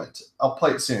free moment. I'll play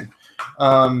it soon.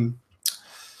 I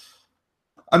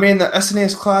mean, the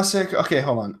SNES Classic. Okay,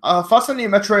 hold on. Thoughts on the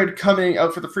Metroid coming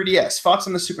out for the 3DS? Thoughts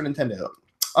on the Super Nintendo?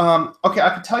 Okay, I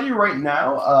can tell you right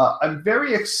now, I'm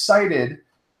very excited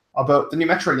about the new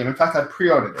Metroid game. In fact, I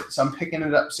pre-ordered it, so I'm picking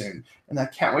it up soon, and I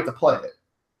can't wait to play it.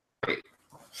 Wait.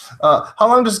 How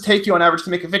long does it take you on average to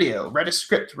make a video? Write a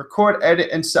script, record, edit,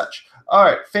 and such. All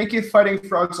right, thank you, Fighting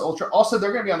Frogs Ultra. Also,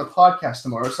 they're going to be on the podcast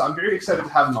tomorrow, so I'm very excited to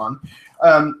have them on.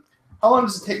 How long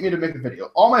does it take me to make a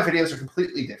video? All my videos are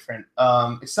completely different,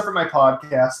 except for my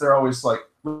podcast. They're always like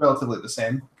relatively the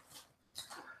same.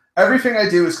 Everything I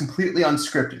do is completely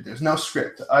unscripted. There's no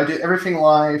script. I do everything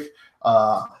live.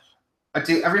 I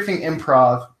do everything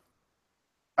improv.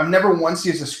 I've never once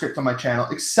used a script on my channel,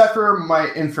 except for my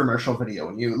infomercial video.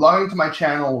 When you log into my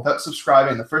channel without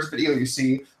subscribing, the first video you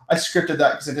see, I scripted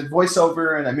that because I did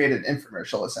voiceover and I made an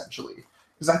infomercial, essentially.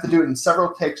 Because I have to do it in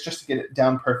several takes just to get it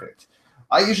down perfect.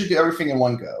 I usually do everything in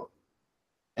one go.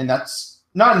 And that's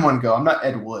not in one go. I'm not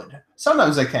Ed Wood.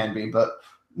 Sometimes I can be, but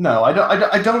no, I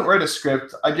don't write a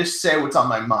script. I just say what's on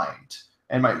my mind.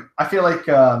 And I feel like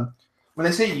when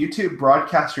they say YouTube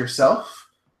broadcast yourself,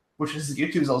 which is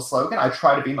YouTube's old slogan, I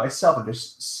try to be myself and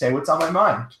just say what's on my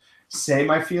mind. Say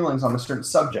my feelings on a certain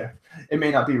subject. It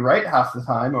may not be right half the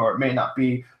time, or it may not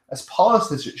be as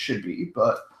polished as it should be,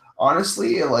 but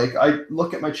honestly, like, I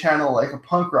look at my channel like a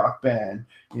punk rock band.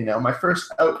 You know, my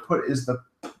first output is the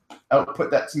output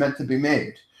that's meant to be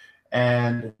made.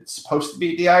 And it's supposed to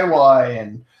be DIY,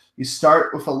 and you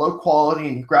start with a low quality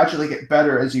and you gradually get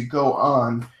better as you go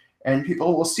on, and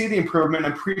people will see the improvement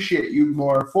and appreciate you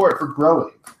more for it, for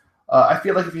growing. I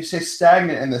feel like if you stay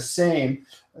stagnant and the same,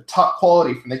 top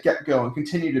quality from the get-go and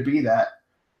continue to be that,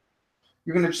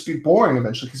 you're going to just be boring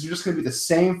eventually, because you're just going to be the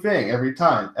same thing every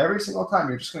time. Every single time,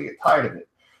 you're just going to get tired of it.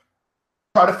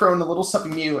 Try to throw in a little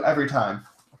something new every time.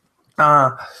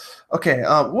 Okay,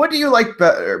 what do you like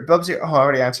better? Bubsy, oh, I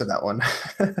already answered that one.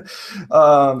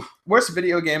 Worst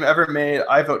video game ever made?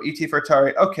 I vote E.T. for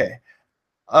Atari. Okay.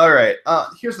 All right.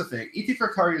 Here's the thing. E.T.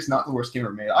 for Atari is not the worst game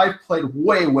ever made. I played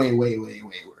way, way, way, way,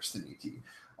 way worse than E.T.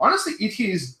 Honestly,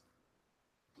 E.T.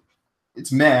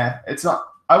 it's meh. It's not,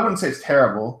 I wouldn't say it's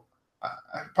terrible.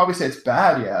 I'd probably say it's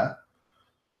bad, yeah.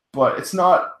 But it's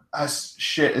not as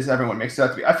shit as everyone makes it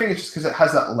out to be. I think it's just because it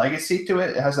has that legacy to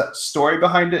it. It has that story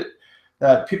behind it,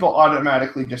 that people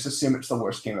automatically just assume it's the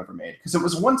worst game ever made, because it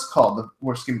was once called the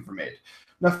worst game ever made.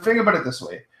 Now, think about it this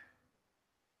way.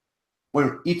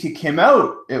 When E.T. came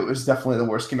out, it was definitely the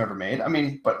worst game ever made. I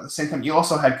mean, but at the same time, you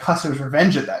also had Custer's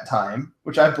Revenge at that time,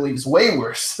 which I believe is way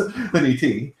worse than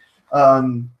E.T.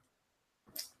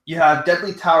 You have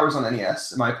Deadly Towers on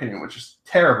NES, in my opinion, which is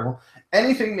terrible.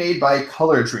 Anything made by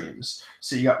Color Dreams.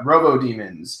 So you got Robo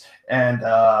Demons and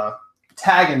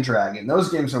Tag and Dragon. Those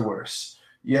games are worse.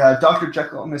 You have Dr.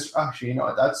 Jekyll and Mr. Actually, you know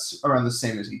what? That's around the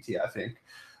same as E.T., I think.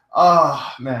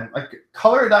 Oh, man. Like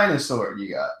Color Dinosaur,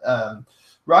 you got.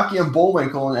 Rocky and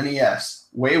Bullwinkle in NES,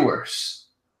 way worse.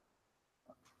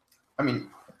 I mean,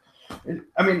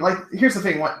 like, here's the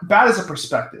thing. Bad is a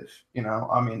perspective, you know?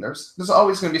 I mean, there's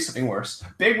always going to be something worse.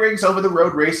 Big Rigs Over the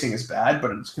Road Racing is bad, but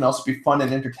it can also be fun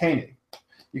and entertaining.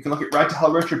 You can look at Ride to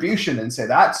Hell Retribution and say,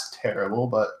 that's terrible,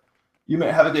 but you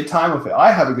may have a good time with it.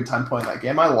 I have a good time playing that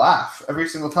game. I laugh every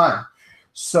single time.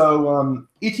 So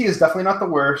E.T. is definitely not the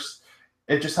worst.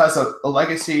 It just has a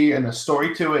legacy and a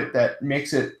story to it that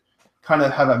makes it kind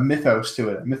of have a mythos to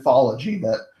it, a mythology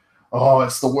that, oh,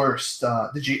 it's the worst.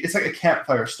 It's like a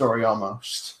campfire story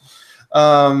almost.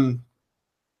 I've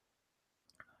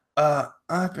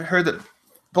heard that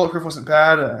Bulletproof wasn't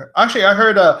bad. Actually, I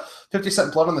heard 50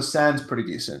 Cent Blood on the Sand's pretty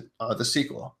decent, the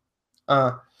sequel.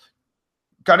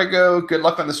 Gotta go. Good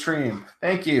luck on the stream.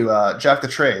 Thank you, Jack the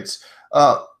Trades.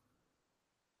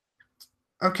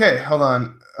 Okay, hold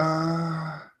on.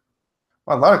 Wow,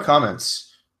 a lot of comments.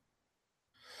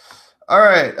 All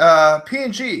right,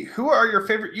 PNG, who are your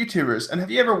favorite YouTubers? And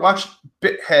have you ever watched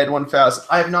Bithead 1000?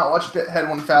 I have not watched Bithead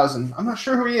 1000. I'm not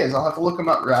sure who he is. I'll have to look him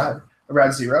up, Rad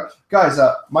Zero. Guys,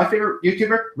 my favorite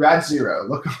YouTuber, Rad Zero.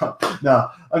 Look him up. No,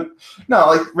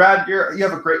 like Rad, you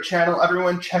have a great channel.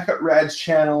 Everyone check out Rad's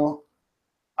channel.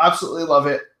 Absolutely love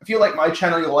it. If you like my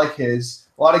channel, you'll like his.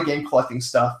 A lot of game collecting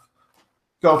stuff.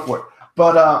 Go for it.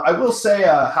 But I will say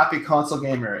Happy Console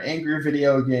Gamer, Angry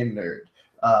Video Game Nerd,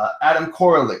 Adam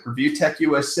Koralik, Review Tech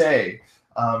USA,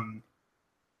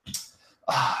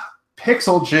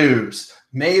 Pixel Jews,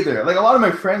 Mather, like a lot of my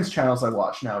friends' channels I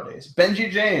watch nowadays. Benji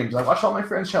James, I watch all my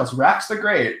friends' channels. Rax the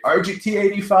Great,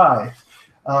 RGT85.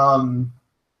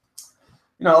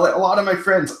 You know, like a lot of my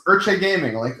friends, Urcha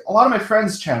Gaming, like a lot of my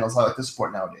friends' channels I like to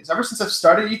support nowadays. Ever since I've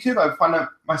started YouTube, I find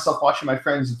myself watching my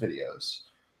friends' videos.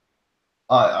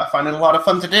 I find it a lot of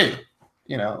fun to do,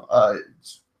 you know,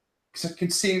 because I can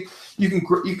see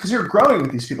because you're growing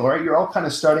with these people, right? You're all kind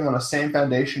of starting on the same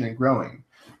foundation and growing.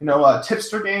 You know,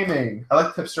 Tipster Gaming, I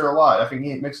like Tipster a lot. I think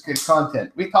he makes good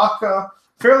content. We talk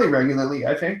fairly regularly,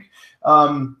 I think.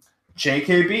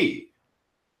 JKB,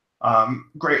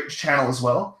 great channel as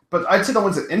well. But I'd say the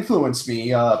ones that influenced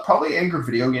me, probably Angry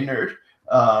Video Game Nerd,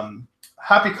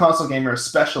 Happy Console Gamer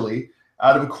especially,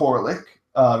 Adam Koralik,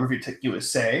 Review Tech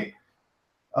USA.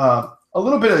 A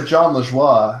little bit of John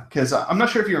Lajoie, because I'm not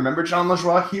sure if you remember John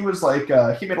Lajoie. He was like,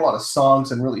 he made a lot of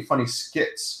songs and really funny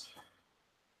skits.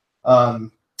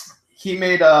 He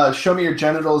made Show Me Your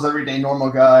Genitals, Everyday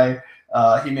Normal Guy.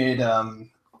 He made the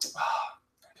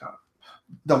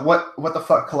What the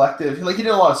Fuck Collective. Like, he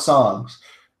did a lot of songs.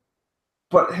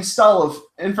 But his style of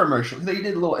infomercials, he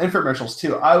did little infomercials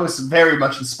too. I was very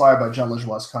much inspired by John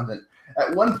Lajoie's content.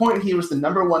 At one point, he was the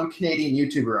 #1 Canadian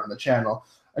YouTuber on the channel,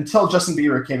 until Justin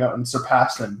Bieber came out and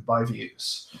surpassed him by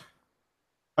views.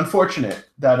 Unfortunate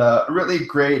that a really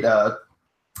great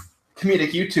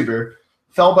comedic YouTuber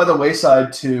fell by the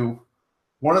wayside to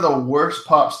one of the worst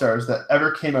pop stars that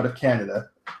ever came out of Canada.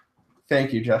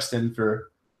 Thank you, Justin,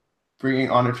 for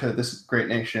bringing honor to this great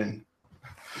nation.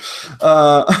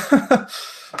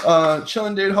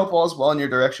 Chillin', dude. Hope all's well in your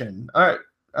direction. All right.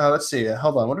 Let's see.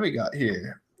 Hold on. What do we got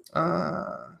here?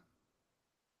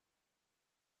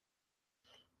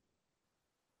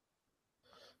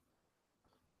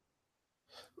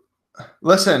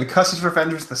 Listen, Customs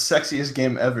Revenge is the sexiest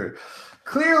game ever.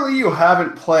 Clearly, you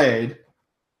haven't played.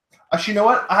 Actually, you know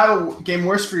what? I have a game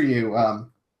worse for you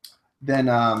than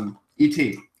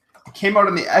E.T. It came out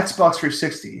on the Xbox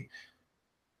 360.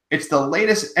 It's the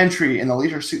latest entry in the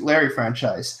Leisure Suit Larry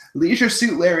franchise. Leisure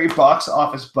Suit Larry box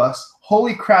office bust.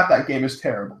 Holy crap, that game is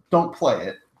terrible. Don't play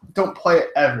it. Don't play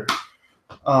it ever.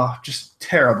 Oh, just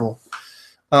terrible.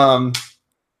 All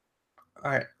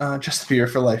right, Just Fear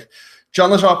for life. John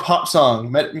Lajoie pop song.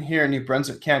 Met me here in New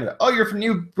Brunswick, Canada. Oh, you're from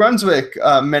New Brunswick,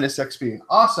 Menace XP.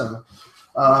 Awesome.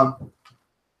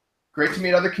 Great to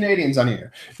meet other Canadians on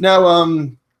here. Now,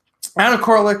 Adam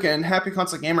Koralik and Happy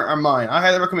Console Gamer are mine. I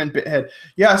highly recommend Bithead.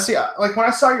 Yeah, see, like when I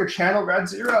saw your channel, Rad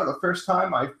Zero, the first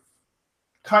time, I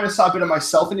kind of saw a bit of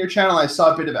myself in your channel. I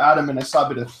saw a bit of Adam, and I saw a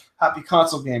bit of Happy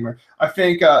Console Gamer. I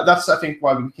think that's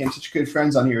why we became such good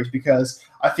friends on here, is because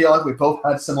I feel like we both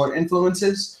had similar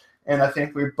influences. And I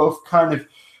think we're both kind of,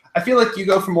 I feel like you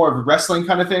go for more of a wrestling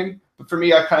kind of thing, but for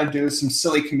me, I kind of do some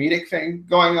silly comedic thing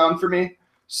going on for me.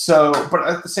 So, but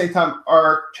at the same time,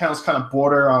 our channels kind of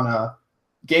border on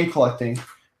game collecting,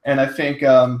 and I think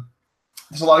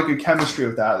there's a lot of good chemistry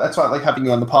with that. That's why I like having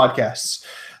you on the podcasts.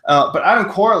 But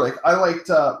Adam Koralik,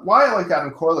 why I like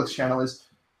Adam Koralik's channel is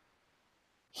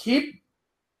he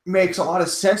makes a lot of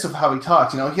sense of how he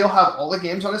talks. You know, he'll have all the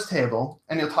games on his table,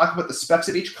 and he'll talk about the specs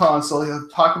of each console. He'll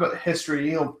talk about the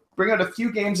history. He'll bring out a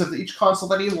few games of each console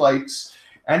that he likes,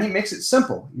 and he makes it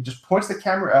simple. He just points the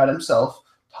camera at himself,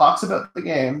 talks about the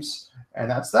games,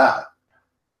 and that's that.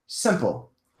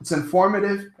 Simple. It's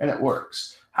informative, and it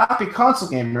works. Happy Console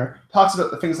Gamer talks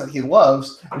about the things that he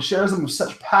loves and shares them with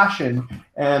such passion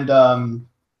and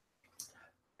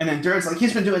endurance. Like,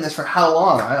 he's been doing this for how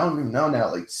long? I don't even know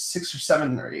now, like 6 or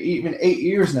 7 or even 8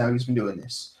 years now he's been doing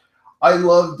this. I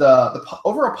love the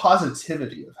overall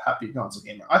positivity of Happy Console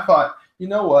Gamer. I thought, you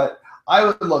know what? I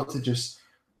would love to just,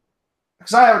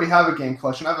 because I already have a game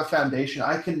collection, I have a foundation,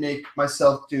 I can make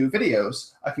myself do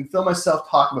videos. I can film myself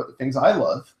talk about the things I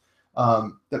love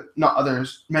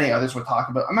that many others would talk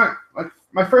about.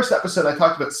 My first episode, I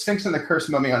talked about Sphinx and the Cursed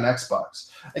Mummy on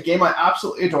Xbox, a game I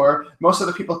absolutely adore. Most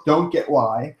other people don't get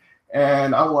why,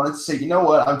 and I wanted to say, you know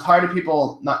what? I'm tired of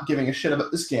people not giving a shit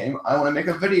about this game. I want to make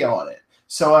a video on it.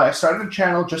 So I started a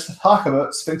channel just to talk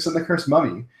about Sphinx and the Cursed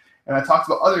Mummy, and I talked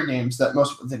about other games that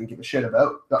most people didn't give a shit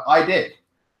about, but I did.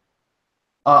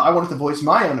 I wanted to voice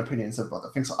my own opinions about the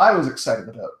things I was excited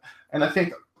about, and I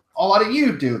think a lot of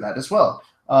you do that as well.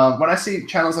 When I see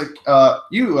channels like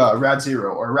Rad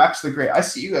Zero, or Rax the Great, I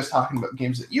see you guys talking about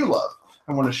games that you love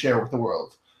and want to share with the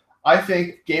world. I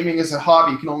think gaming as a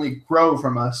hobby can only grow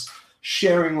from us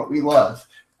sharing what we love.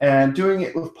 and doing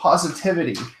it with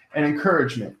positivity and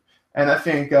encouragement. And I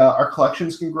think our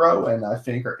collections can grow, and I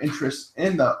think our interest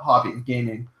in the hobby of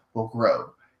gaming will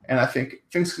grow. And I think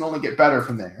things can only get better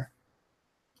from there.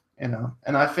 And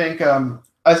I think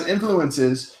as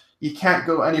influences, you can't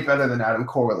go any better than Adam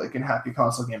Koralik and Happy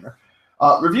Console Gamer.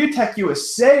 Review Tech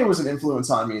USA was an influence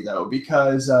on me, though,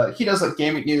 because he does like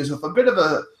gaming news with a bit of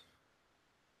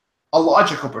a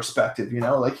logical perspective.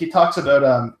 Like he talks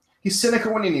about he's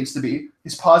cynical when he needs to be,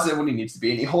 he's positive when he needs to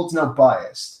be, and he holds no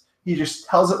bias. He just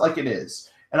tells it like it is.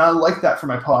 And I like that for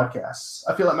my podcasts.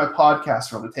 I feel like my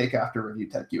podcasts are able to take after Review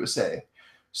Tech USA.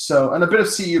 So, and a bit of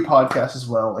CU podcast as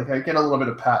well. Like I get a little bit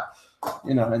of Pat,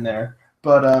 in there.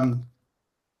 But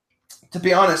to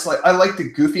be honest, like I like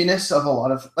the goofiness of a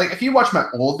lot of, like if you watch my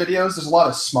old videos, there's a lot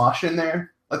of smosh in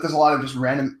there. Like there's a lot of just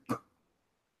random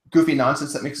goofy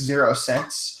nonsense that makes zero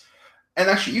sense. And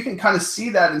actually you can kind of see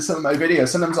that in some of my videos.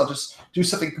 Sometimes I'll just do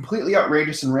something completely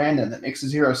outrageous and random that makes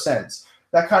zero sense.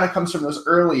 That kind of comes from those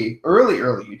early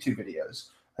YouTube videos.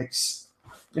 Like,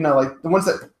 like the ones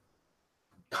that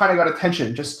kind of got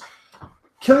attention. Just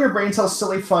kill your brain cells,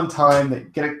 silly fun time,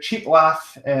 that get a cheap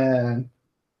laugh, and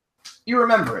you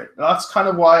remember it. That's kind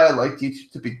of why I liked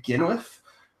YouTube to begin with.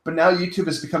 But now YouTube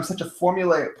has become such a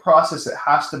formulaic process, it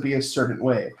has to be a certain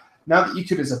way. Now that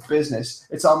YouTube is a business,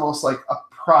 it's almost like a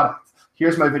product.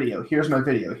 Here's my video, here's my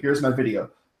video, here's my video.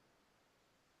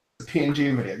 A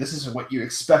PNG video. This is what you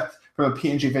expect from a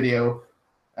PNG video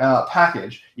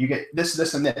package. You get this,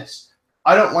 this, and this.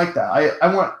 I don't like that.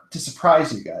 I want to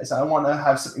surprise you guys. I want to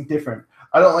have something different.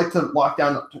 I don't like to lock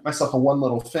down myself on one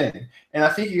little thing. And I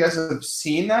think you guys have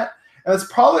seen that. And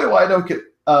that's probably why I don't get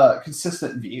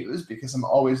consistent views, because I'm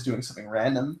always doing something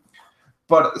random.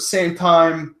 But at the same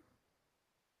time,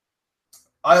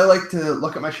 I like to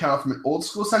look at my channel from an old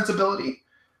school sensibility.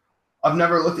 I've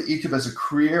never looked at YouTube as a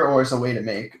career or as a way to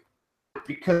make.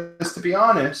 Because to be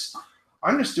honest,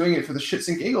 I'm just doing it for the shits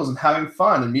and giggles and having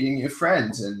fun and meeting new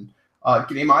friends and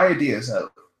getting my ideas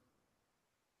out.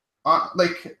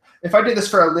 Like, if I did this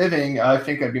for a living, I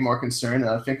think I'd be more concerned, and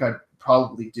I think I'd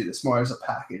probably do this more as a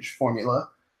package formula.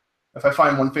 If I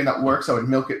find one thing that works, I would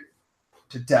milk it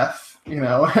to death,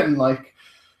 and like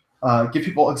give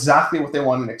people exactly what they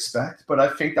want and expect. But I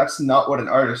think that's not what an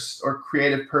artist or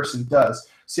creative person does.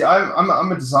 See,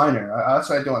 I'm a designer. That's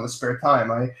what I do on the spare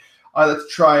time. I like to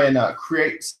try and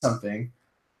create something.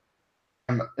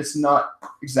 And it's not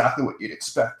exactly what you'd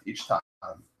expect each time.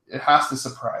 It has to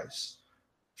surprise.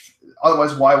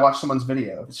 Otherwise, why watch someone's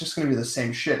video? It's just going to be the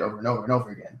same shit over and over and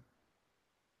over again.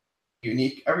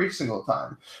 Unique every single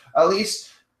time. At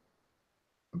least,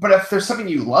 but if there's something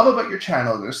you love about your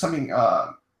channel, there's something,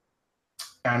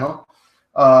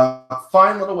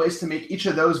 find little ways to make each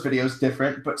of those videos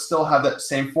different, but still have that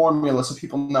same formula so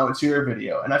people know it's your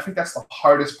video. And I think that's the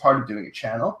hardest part of doing a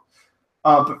channel.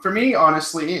 But for me,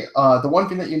 honestly, the one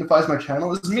thing that unifies my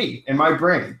channel is me and my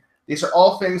brain. These are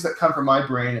all things that come from my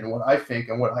brain and what I think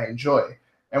and what I enjoy.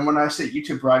 And when I say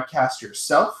YouTube broadcast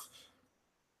yourself,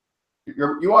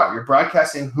 you're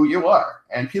broadcasting who you are,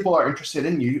 and people are interested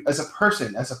in you as a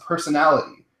person, as a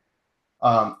personality.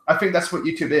 I think that's what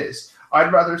YouTube is.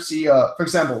 I'd rather see, for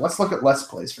example, let's look at Let's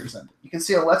Plays, for example. You can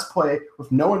see a Let's Play with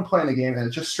no one playing the game, and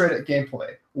it's just straight at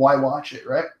gameplay. Why watch it,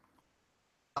 right?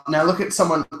 Now look at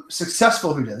someone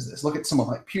successful who does this. Look at someone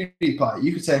like PewDiePie.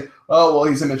 You could say, oh, well,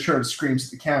 he's immature and screams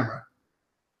at the camera.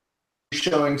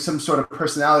 Showing some sort of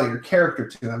personality or character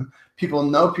to him. People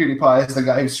know PewDiePie is the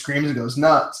guy who screams and goes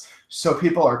nuts. So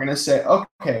people are going to say,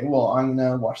 okay, well, I'm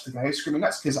going to watch the guy who's screaming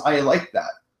nuts because I like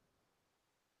that.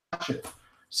 Watch it.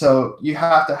 So you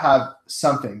have to have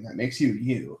something that makes you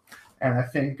you. And I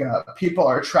think people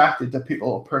are attracted to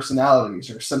people's personalities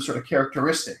or some sort of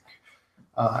characteristic.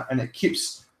 And it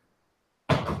keeps...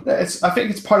 I think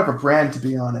it's part of a brand, to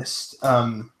be honest.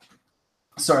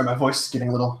 Sorry, my voice is getting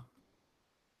a little...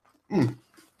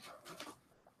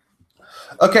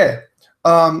 Okay.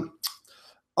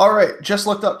 All right, just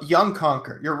looked up Young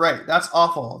Conquer. You're right. That's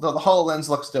awful. The HoloLens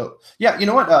looks dope. Yeah, you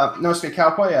know what? No Speak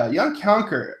Cowboy. Young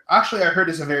Conquer, actually, I heard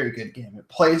is a very good game. It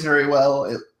plays very well.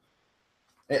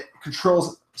 It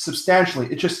controls substantially.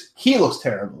 It just, he looks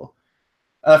terrible.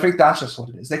 And I think that's just what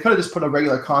it is. They could have just put a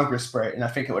regular Conquer sprite, and I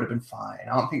think it would have been fine.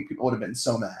 I don't think people would have been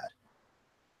so mad.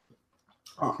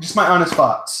 Just my honest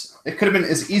thoughts. It could have been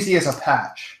as easy as a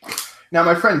patch. Now,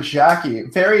 my friend Jackie,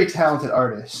 very talented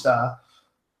artist,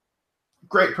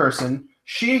 great person.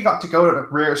 She got to go to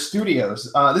Rare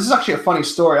Studios. This is actually a funny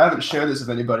story. I haven't shared this with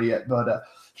anybody yet, but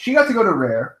she got to go to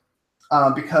Rare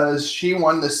because she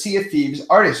won the Sea of Thieves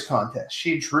artist contest.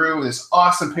 She drew this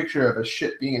awesome picture of a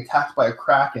ship being attacked by a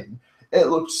kraken. It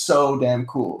looked so damn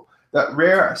cool. That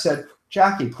Rare said,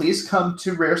 Jackie, please come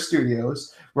to Rare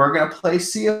Studios. We're going to play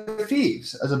Sea of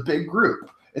Thieves as a big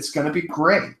group. It's going to be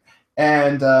great.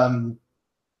 And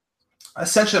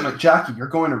essentially, I'm like, Jackie, you're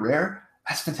going to Rare?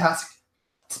 That's fantastic.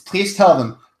 Please tell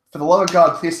them, for the love of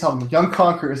God, please tell them Young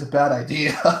Conqueror is a bad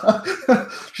idea.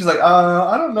 She's like,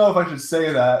 I don't know if I should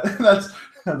say that.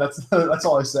 That's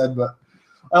all I said. But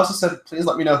I also said, please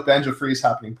let me know if Banjo Free is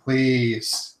happening,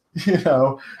 please.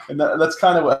 And that's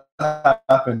kind of what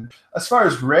happened. As far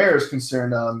as Rare is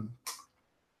concerned,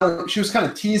 she was kind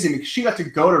of teasing me because she got to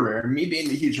go to Rare. And me being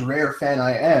the huge Rare fan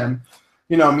I am,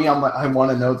 me, I'm like, I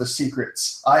want to know the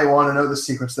secrets. I want to know the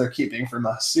secrets they're keeping from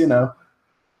us,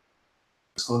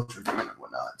 disclosure agreement and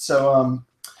whatnot. So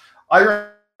I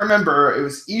remember it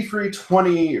was E3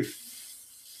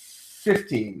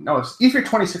 2015. No, it's E3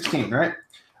 2016, right?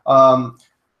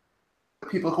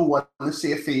 People who won the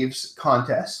Sea of Thieves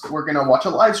contest, we're going to watch a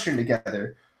live stream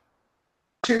together.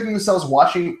 Shooting themselves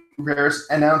watching Rare's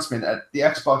announcement at the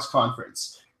Xbox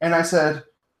conference. And I said,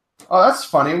 oh, that's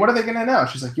funny. What are they going to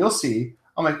announce? She's like, you'll see.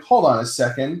 I'm like, hold on a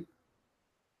second.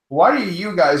 Why are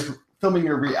you guys filming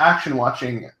your reaction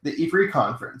watching the E3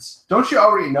 conference? Don't you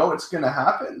already know what's going to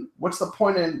happen? What's the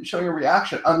point in showing a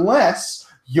reaction? Unless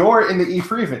you're in the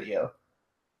E3 video.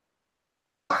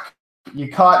 You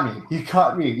caught me. You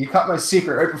caught me. You caught my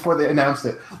secret right before they announced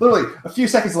it. Literally, a few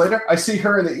seconds later, I see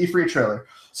her in the E3 trailer.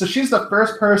 So she's the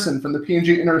first person from the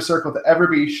PNG Inner Circle to ever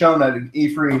be shown at an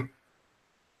E3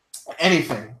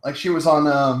 anything. Like, she was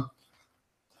on...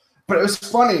 but it was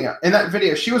funny. In that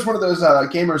video, she was one of those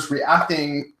gamers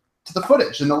reacting to the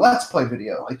footage in the Let's Play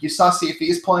video. Like, you saw Sea of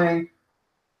Thieves playing.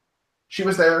 She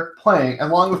was there playing,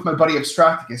 along with my buddy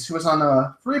Abstracticus, who was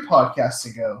on 3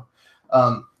 podcasts ago.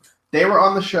 They were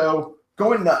on the show,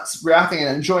 going nuts, reacting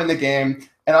and enjoying the game.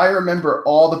 And I remember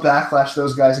all the backlash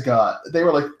those guys got. They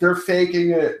were like, they're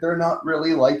faking it. They're not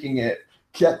really liking it.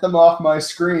 Get them off my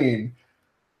screen.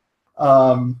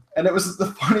 And it was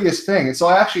the funniest thing. And so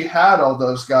I actually had all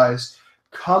those guys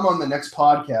come on the next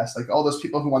podcast, like all those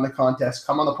people who won the contest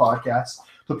come on the podcast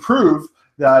to prove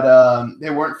that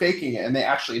they weren't faking it and they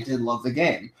actually did love the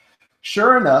game.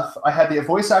 Sure enough, I had the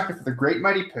voice actor for the Great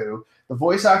Mighty Pooh, the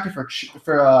voice actor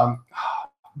for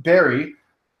Barry,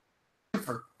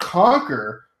 for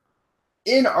Conquer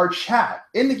in our chat,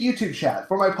 in the YouTube chat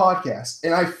for my podcast,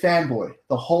 and I fanboy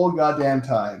the whole goddamn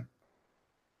time.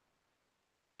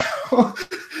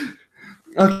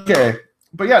 Okay,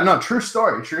 but yeah, no, true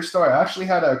story. I actually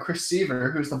had Chris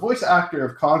Seaver, who's the voice actor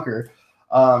of Conquer,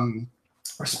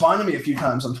 respond to me a few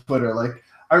times on Twitter. Like,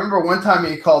 I remember one time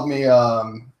he called me,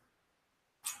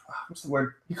 what's the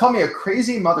word? He called me a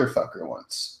crazy motherfucker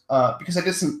once because I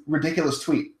did some ridiculous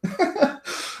tweet.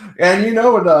 And when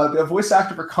the voice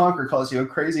actor for Conquer calls you a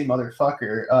crazy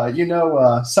motherfucker,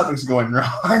 something's going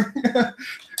wrong.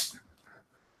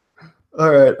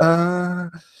 All right.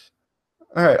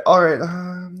 All right.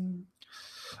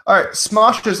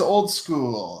 Smosh is old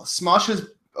school. Smosh is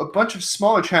a bunch of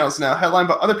smaller channels now, headlined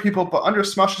by other people, but under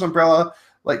Smosh's umbrella,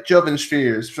 like Joven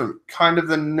Spheres from Kind of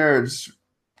the Nerds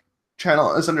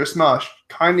channel is under Smosh.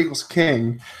 Kind equals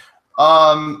king.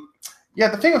 Yeah,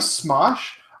 the thing with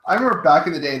Smosh, I remember back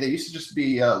in the day, they used to just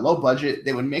be low budget.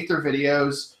 They would make their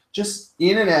videos, just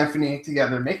Ian and Anthony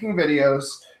together making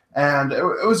videos, and it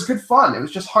was good fun. It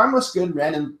was just harmless, good,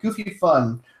 random, goofy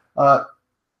fun.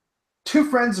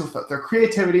 2 friends with their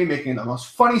creativity making the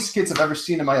most funny skits I've ever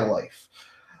seen in my life.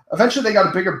 Eventually, they got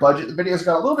a bigger budget. The videos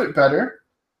got a little bit better,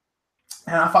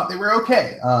 and I thought they were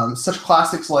okay. Such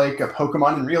classics like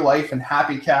Pokemon in Real Life and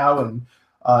Happy Cow and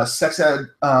Sex Ed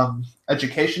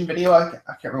Education video. I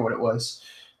can't remember what it was.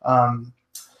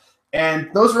 And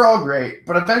those were all great,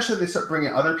 but eventually they start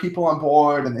bringing other people on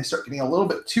board, and they start getting a little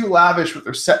bit too lavish with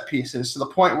their set pieces to the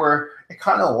point where it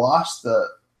kind of lost the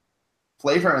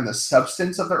flavor and the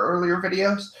substance of their earlier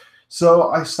videos.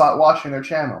 So I stopped watching their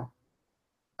channel.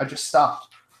 I just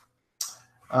stopped.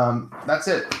 That's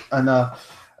it. And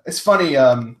it's funny.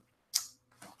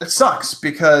 It sucks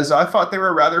because I thought they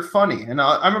were rather funny. And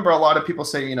I remember a lot of people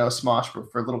say, Smosh were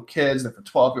for little kids, they're for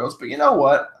 12-year-olds. But you know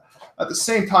what? At the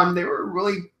same time, they were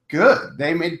really good.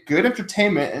 They made good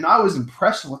entertainment, and I was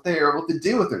impressed with what they were able to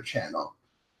do with their channel.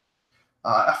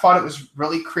 I thought it was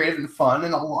really creative and fun,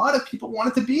 and a lot of people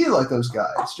wanted to be like those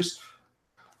guys.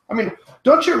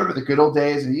 Don't you remember the good old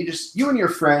days? And you and your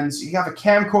friends, you have a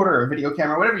camcorder or a video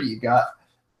camera, whatever you got,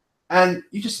 and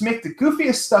you just make the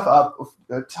goofiest stuff up with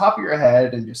the top of your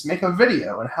head and just make a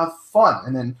video and have fun,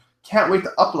 and then can't wait to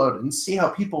upload it and see how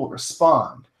people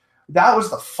respond. That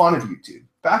was the fun of YouTube.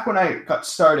 Back when I got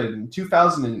started in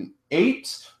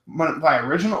 2008, my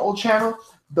original old channel,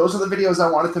 those are the videos I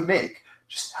wanted to make.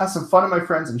 Just have some fun with my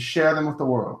friends and share them with the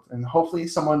world. And hopefully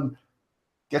someone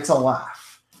gets a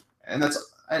laugh.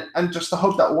 And just to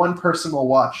hope that one person will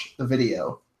watch the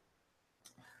video.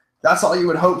 That's all you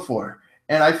would hope for.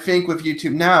 And I think with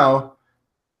YouTube now,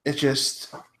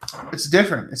 it's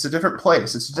different. It's a different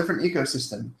place. It's a different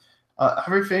ecosystem.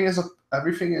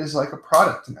 Everything is like a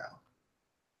product now.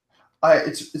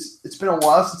 It's been a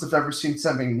while since I've ever seen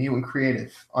something new and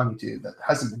creative on YouTube that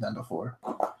hasn't been done before.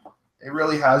 It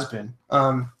really has been.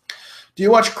 Do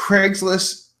you watch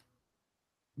Craigslist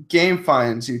Game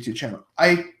Finds YouTube channel?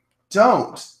 I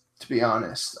don't, to be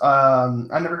honest.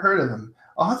 I never heard of them.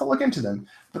 I'll have to look into them.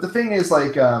 But the thing is,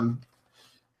 like, I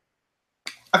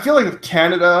feel like in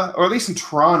Canada, or at least in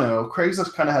Toronto,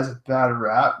 Craigslist kind of has a bad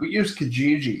rap. We use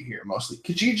Kijiji here mostly.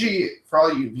 Kijiji, for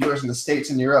all you viewers in the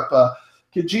States and Europe,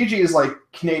 Kijiji is like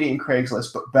Canadian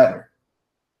Craigslist, but better.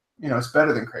 You know, it's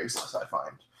better than Craigslist, I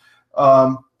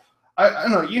find. I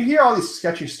don't know. You hear all these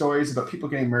sketchy stories about people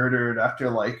getting murdered after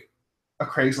like a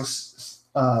Craigslist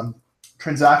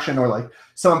transaction, or like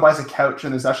someone buys a couch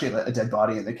and there's actually a dead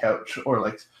body in the couch, or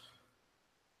like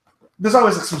there's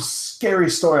always like some scary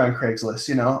story on Craigslist,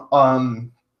 you know.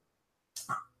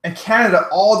 In Canada,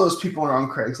 all those people are on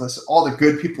Craigslist. All the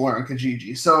good people are on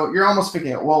Kijiji. So you're almost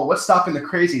thinking, well, what's stopping the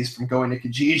crazies from going to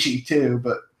Kijiji too?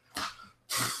 But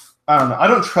I don't know. I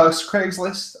don't trust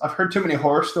Craigslist. I've heard too many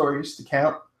horror stories to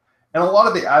count. And a lot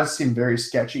of the ads seem very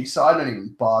sketchy, so I don't even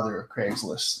bother with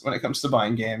Craigslist when it comes to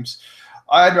buying games.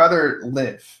 I'd rather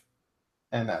live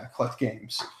and collect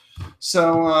games.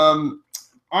 So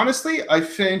honestly, I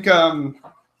think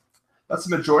that's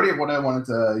the majority of what I wanted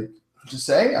to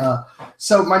say.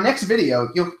 So my next video,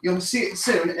 you'll see it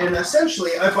soon. And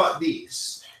essentially, I bought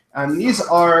these. And these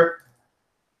are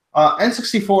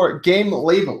N64 game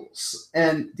labels.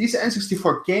 And these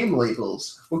N64 game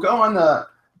labels will go on the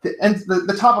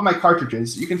top of my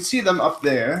cartridges. You can see them up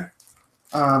there.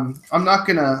 I'm not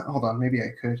gonna hold on. Maybe I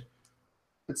could.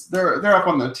 They're up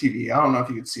on the TV. I don't know if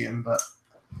you can see them, but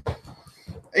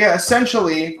yeah.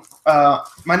 Essentially,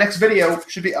 my next video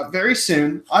should be up very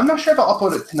soon. I'm not sure if I'll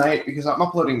upload it tonight because I'm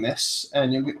uploading this,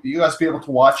 and you guys will be able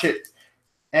to watch it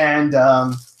and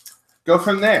go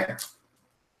from there.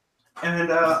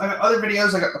 And I got other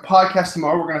videos. I got the podcast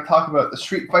tomorrow. We're going to talk about the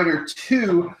Street Fighter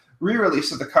 2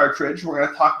 re-release of the cartridge. We're going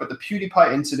to talk about the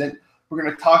PewDiePie incident. We're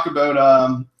going to talk about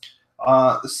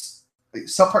the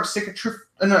South Park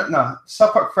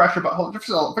South Park Fracture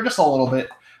Butthole for just a little bit.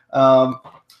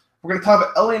 We're going to talk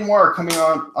about LA Noire coming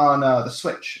on the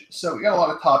Switch. So we got a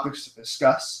lot of topics to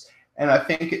discuss, and I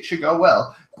think it should go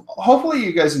well. Hopefully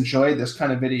you guys enjoyed this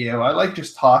kind of video. I like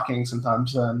just talking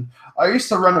sometimes. I used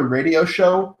to run a radio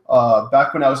show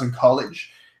back when I was in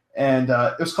college, and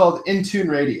it was called In Tune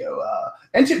Radio.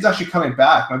 Intune's actually coming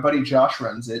back. My buddy Josh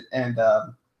runs it, and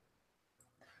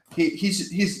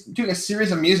he's doing a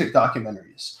series of music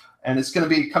documentaries, and it's going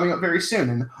to be coming up very soon.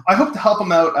 And I hope to help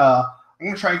him out. I'm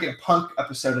going to try and get a punk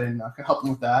episode in. I can help him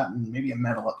with that, and maybe a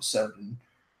metal episode. And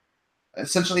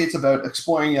essentially, it's about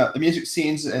exploring the music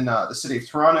scenes in the city of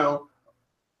Toronto,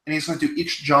 and he's going to do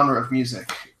each genre of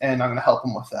music, and I'm going to help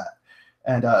him with that.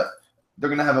 And they're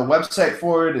going to have a website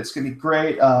for it. It's going to be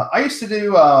great. I used to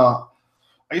do a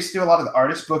lot of the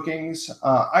artist bookings.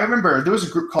 I remember there was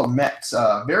a group called Mets,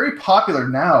 very popular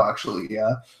now, actually.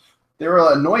 They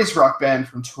were a noise rock band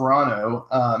from Toronto.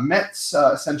 Mets,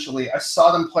 essentially, I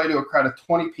saw them play to a crowd of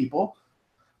 20 people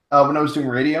when I was doing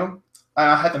radio.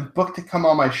 I had them booked to come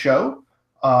on my show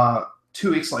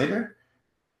 2 weeks later.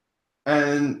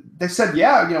 And they said,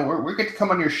 yeah, you know, we're good to come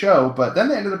on your show. But then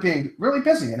they ended up being really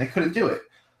busy, and they couldn't do it.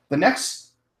 The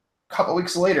next couple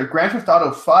weeks later, Grand Theft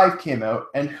Auto 5 came out.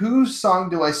 And whose song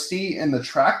do I see in the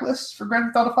track list for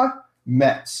Grand Theft Auto 5?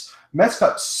 Mets. Mets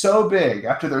got so big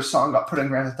after their song got put in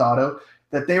Grand Theft Auto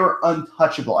that they were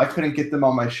untouchable. I couldn't get them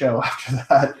on my show after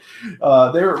that.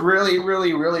 They were really,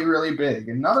 really, really, really big.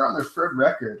 And now they're on their third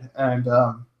record. And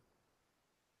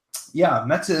yeah,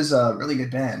 Mets is a really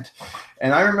good band.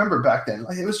 And I remember back then,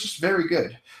 like, it was just very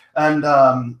good. And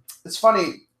it's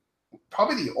funny,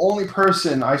 probably the only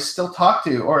person I still talk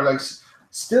to or like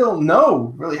still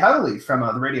know really heavily from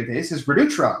the radio days is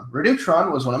Redutron.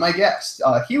 Redutron was one of my guests.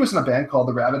 He was in a band called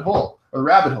the Rabbit Hole.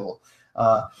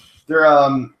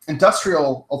 They're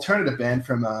industrial alternative band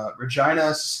from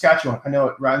Regina, Saskatchewan. I know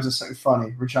it rhymes with something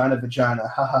funny. Regina, vagina.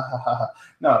 Ha ha ha ha.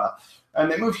 No. And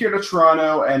they moved here to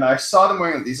Toronto, and I saw them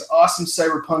wearing these awesome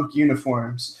cyberpunk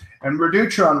uniforms. And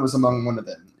Redutron was among one of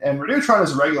them. And Redutron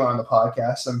is a regular on the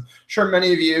podcast. I'm sure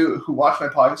many of you who watch my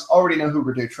podcast already know who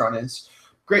Redutron is.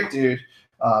 Great dude.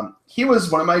 He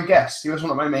was one of my guests. He was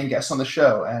one of my main guests on the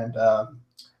show. And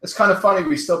it's kind of funny.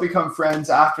 We still become friends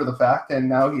after the fact. And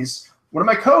now he's one of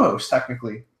my co-hosts,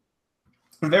 technically.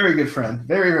 A very good friend.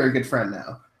 Very, very good friend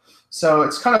now. So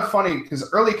it's kind of funny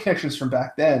because early connections from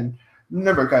back then.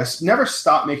 Remember, guys, never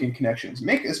stop making connections.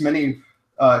 Make as many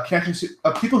connections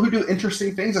of people who do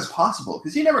interesting things as possible,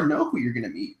 because you never know who you're going to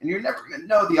meet, and you're never going to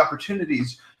know the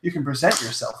opportunities you can present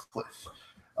yourself with.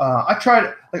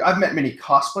 I've met many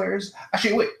cosplayers.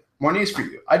 Actually, wait, more news for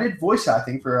you. I did voice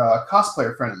acting for a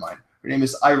cosplayer friend of mine. Her name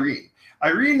is Irene.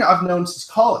 Irene, I've known since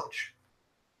college.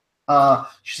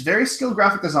 She's a very skilled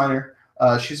graphic designer.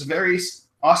 She's a very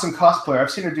awesome cosplayer. I've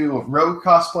seen her do a Rogue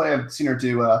cosplay. I've seen her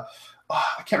do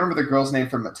I can't remember the girl's name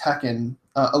from Tekken.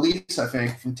 Elise, I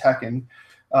think, from Tekken.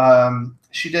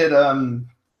 She did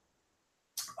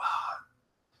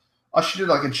she did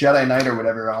like a Jedi Knight or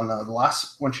whatever on the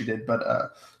last one she did.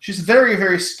 But she's a very,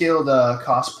 very skilled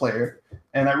cosplayer,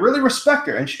 and I really respect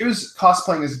her. And she was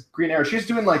cosplaying as Green Arrow. She was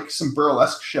doing like some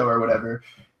burlesque show or whatever.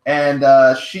 And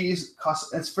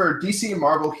it's for DC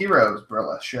Marvel Heroes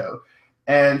burlesque show.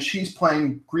 And she's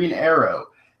playing Green Arrow.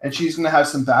 And she's going to have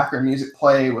some background music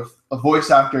play with a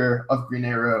voice actor of Green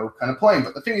Arrow kind of playing.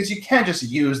 But the thing is, you can't just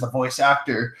use the voice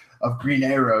actor of Green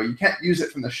Arrow. You can't use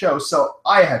it from the show. So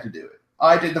I had to do it.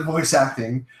 I did the voice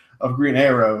acting of Green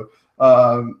Arrow.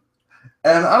 And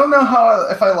I don't know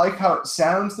if I like how it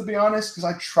sounds, to be honest, because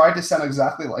I tried to sound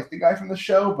exactly like the guy from the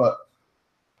show, but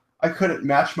I couldn't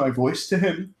match my voice to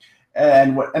him.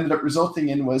 And what ended up resulting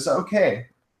in was, okay,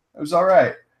 it was all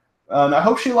right. And I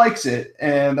hope she likes it,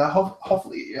 and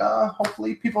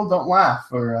hopefully people don't laugh.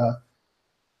 Or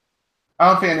I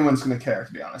don't think anyone's going to care,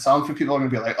 to be honest. I don't think people are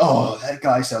going to be like, "Oh, that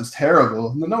guy sounds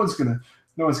terrible." No one's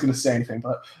gonna say anything.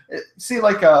 But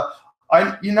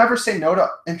you never say no to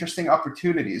interesting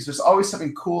opportunities. There's always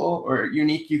something cool or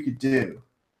unique you could do,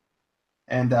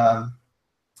 and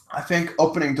I think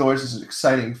opening doors is an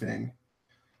exciting thing.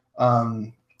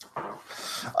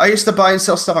 I used to buy and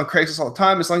sell stuff on Craigslist all the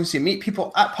time. As long as you meet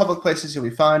people at public places, you'll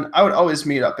be fine. I would always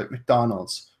meet up at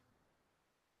McDonald's.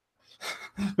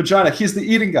 Vagina, he's the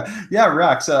eating guy. Yeah,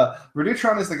 Rex.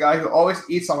 Redutron is the guy who always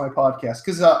eats on my podcast.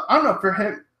 Because I don't know, for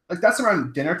him, like that's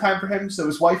around dinner time for him. So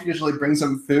his wife usually brings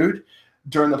him food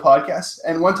during the podcast.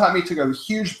 And one time he took a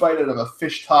huge bite out of a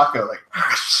fish taco, like,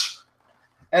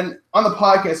 and on the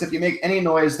podcast, if you make any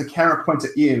noise, the camera points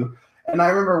at you. And I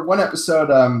remember one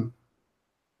episode,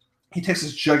 he takes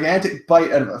this gigantic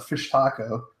bite out of a fish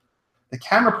taco. The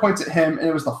camera points at him, and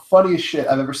it was the funniest shit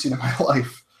I've ever seen in my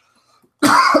life.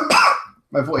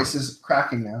 My voice is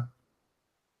cracking now.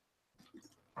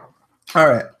 All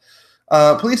right.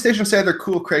 Police stations say they're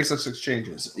cool Craigslist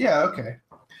exchanges. Yeah, okay.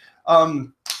 All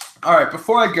right,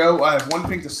 before I go, I have one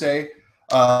thing to say.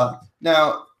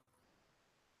 Now,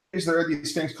 there are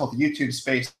these things called the YouTube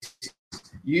Space.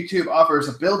 YouTube offers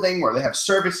a building where they have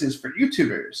services for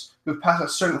YouTubers who have passed a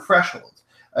certain threshold.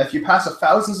 If you pass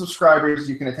 1,000 subscribers,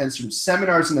 you can attend certain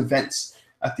seminars and events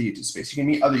at the YouTube Space. You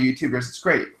can meet other YouTubers. It's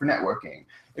great for networking.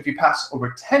 If you pass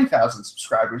over 10,000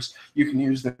 subscribers, you can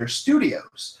use their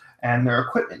studios and their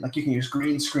equipment. Like you can use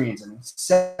green screens and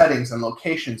settings and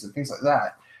locations and things like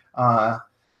that.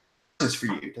 This is for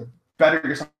you to better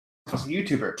yourself as a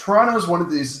YouTuber. Toronto is one of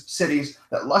these cities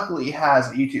that luckily has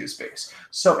a YouTube Space.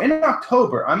 So in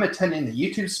October, I'm attending the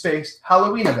YouTube Space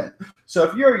Halloween event. So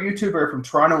if you're a YouTuber from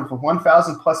Toronto with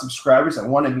 1,000 plus subscribers and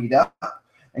want to meet up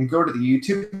and go to the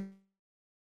YouTube,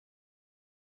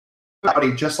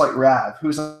 just like Rav,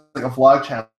 who's like a vlog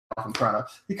channel from Toronto.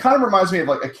 He kind of reminds me of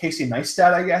like a Casey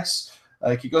Neistat, I guess.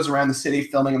 Like he goes around the city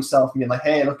filming himself and being like,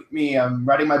 "Hey, look at me! I'm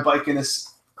riding my bike in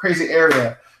this crazy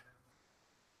area."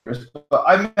 But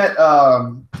I met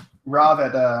Rav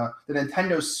at the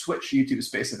Nintendo Switch YouTube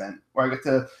Space event, where I got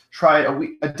to try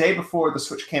a day before the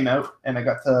Switch came out, and I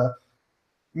got to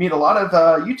meet a lot of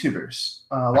YouTubers,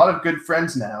 a lot of good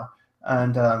friends now.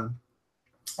 And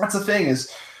that's the thing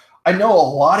is, I know a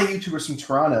lot of YouTubers from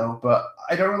Toronto, but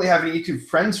I don't really have any YouTube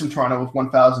friends from Toronto with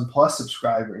 1,000 plus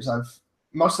subscribers.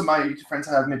 Most of my YouTube friends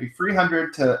have maybe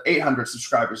 300 to 800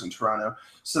 subscribers in Toronto,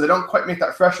 so they don't quite make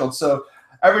that threshold. So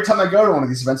every time I go to one of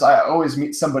these events, I always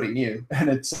meet somebody new, and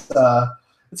it's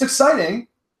exciting,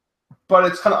 but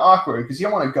it's kind of awkward because you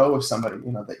don't want to go with somebody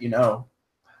that you know.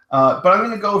 But I'm going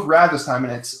to go with Rad this time,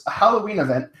 and it's a Halloween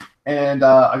event, and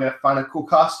I got to find a cool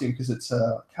costume because it's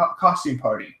a costume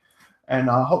party. And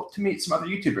I hope to meet some other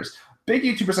YouTubers. Big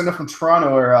YouTubers I know from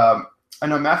Toronto are, I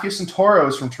know Matthew Santoro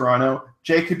is from Toronto,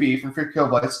 Jacoby from Freak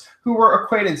Kilobytes, who we're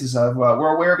acquaintances of.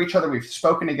 We're aware of each other. We've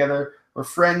spoken together. We're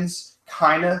friends,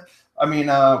 kind of. I mean,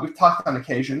 we've talked on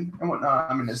occasion and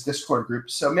whatnot. I'm in his Discord group,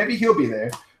 so maybe he'll be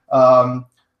there. I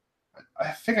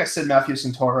think I said Matthew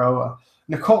Santoro.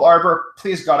 Nicole Arbor,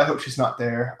 please God, I hope she's not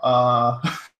there. So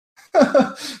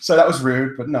that was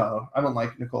rude, but no, I don't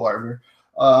like Nicole Arbor.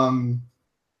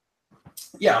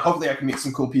 yeah, hopefully I can meet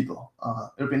some cool people.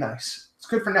 It'll be nice. It's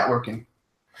good for networking.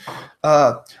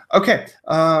 Okay.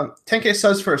 10K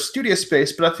subs for a studio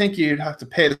space, but I think you'd have to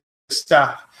pay the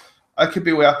staff. I could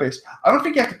be way off base. I don't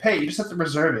think you have to pay. You just have to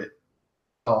reserve it.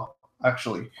 Oh,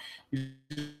 actually, you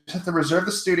just have to reserve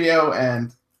the studio,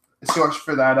 and it's so much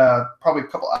for that. Probably a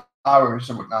couple hours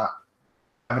or whatnot.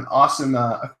 Have an awesome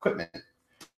equipment.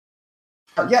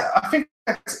 Yeah, I think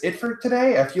that's it for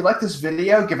today. If you like this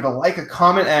video, give it a like, a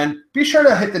comment, and be sure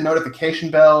to hit the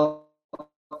notification bell. It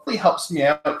really helps me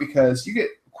out because you get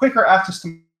quicker access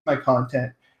to my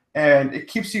content, and it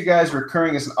keeps you guys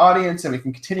recurring as an audience, and we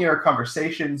can continue our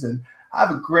conversations and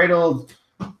have a great old.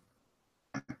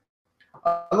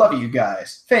 I love you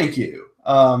guys. Thank you.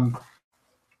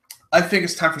 I think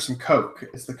it's time for some Coke.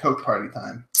 It's the Coke party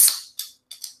time.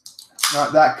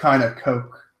 Not that kind of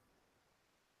Coke.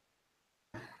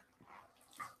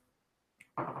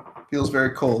 Feels very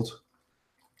cold.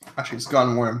 Actually, it's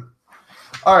gone warm.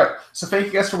 All right. So thank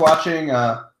you guys for watching.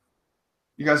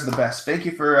 You guys are the best. Thank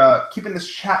you for keeping this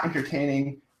chat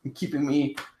entertaining and keeping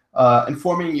me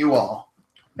informing you all.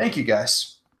 Thank you,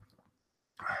 guys.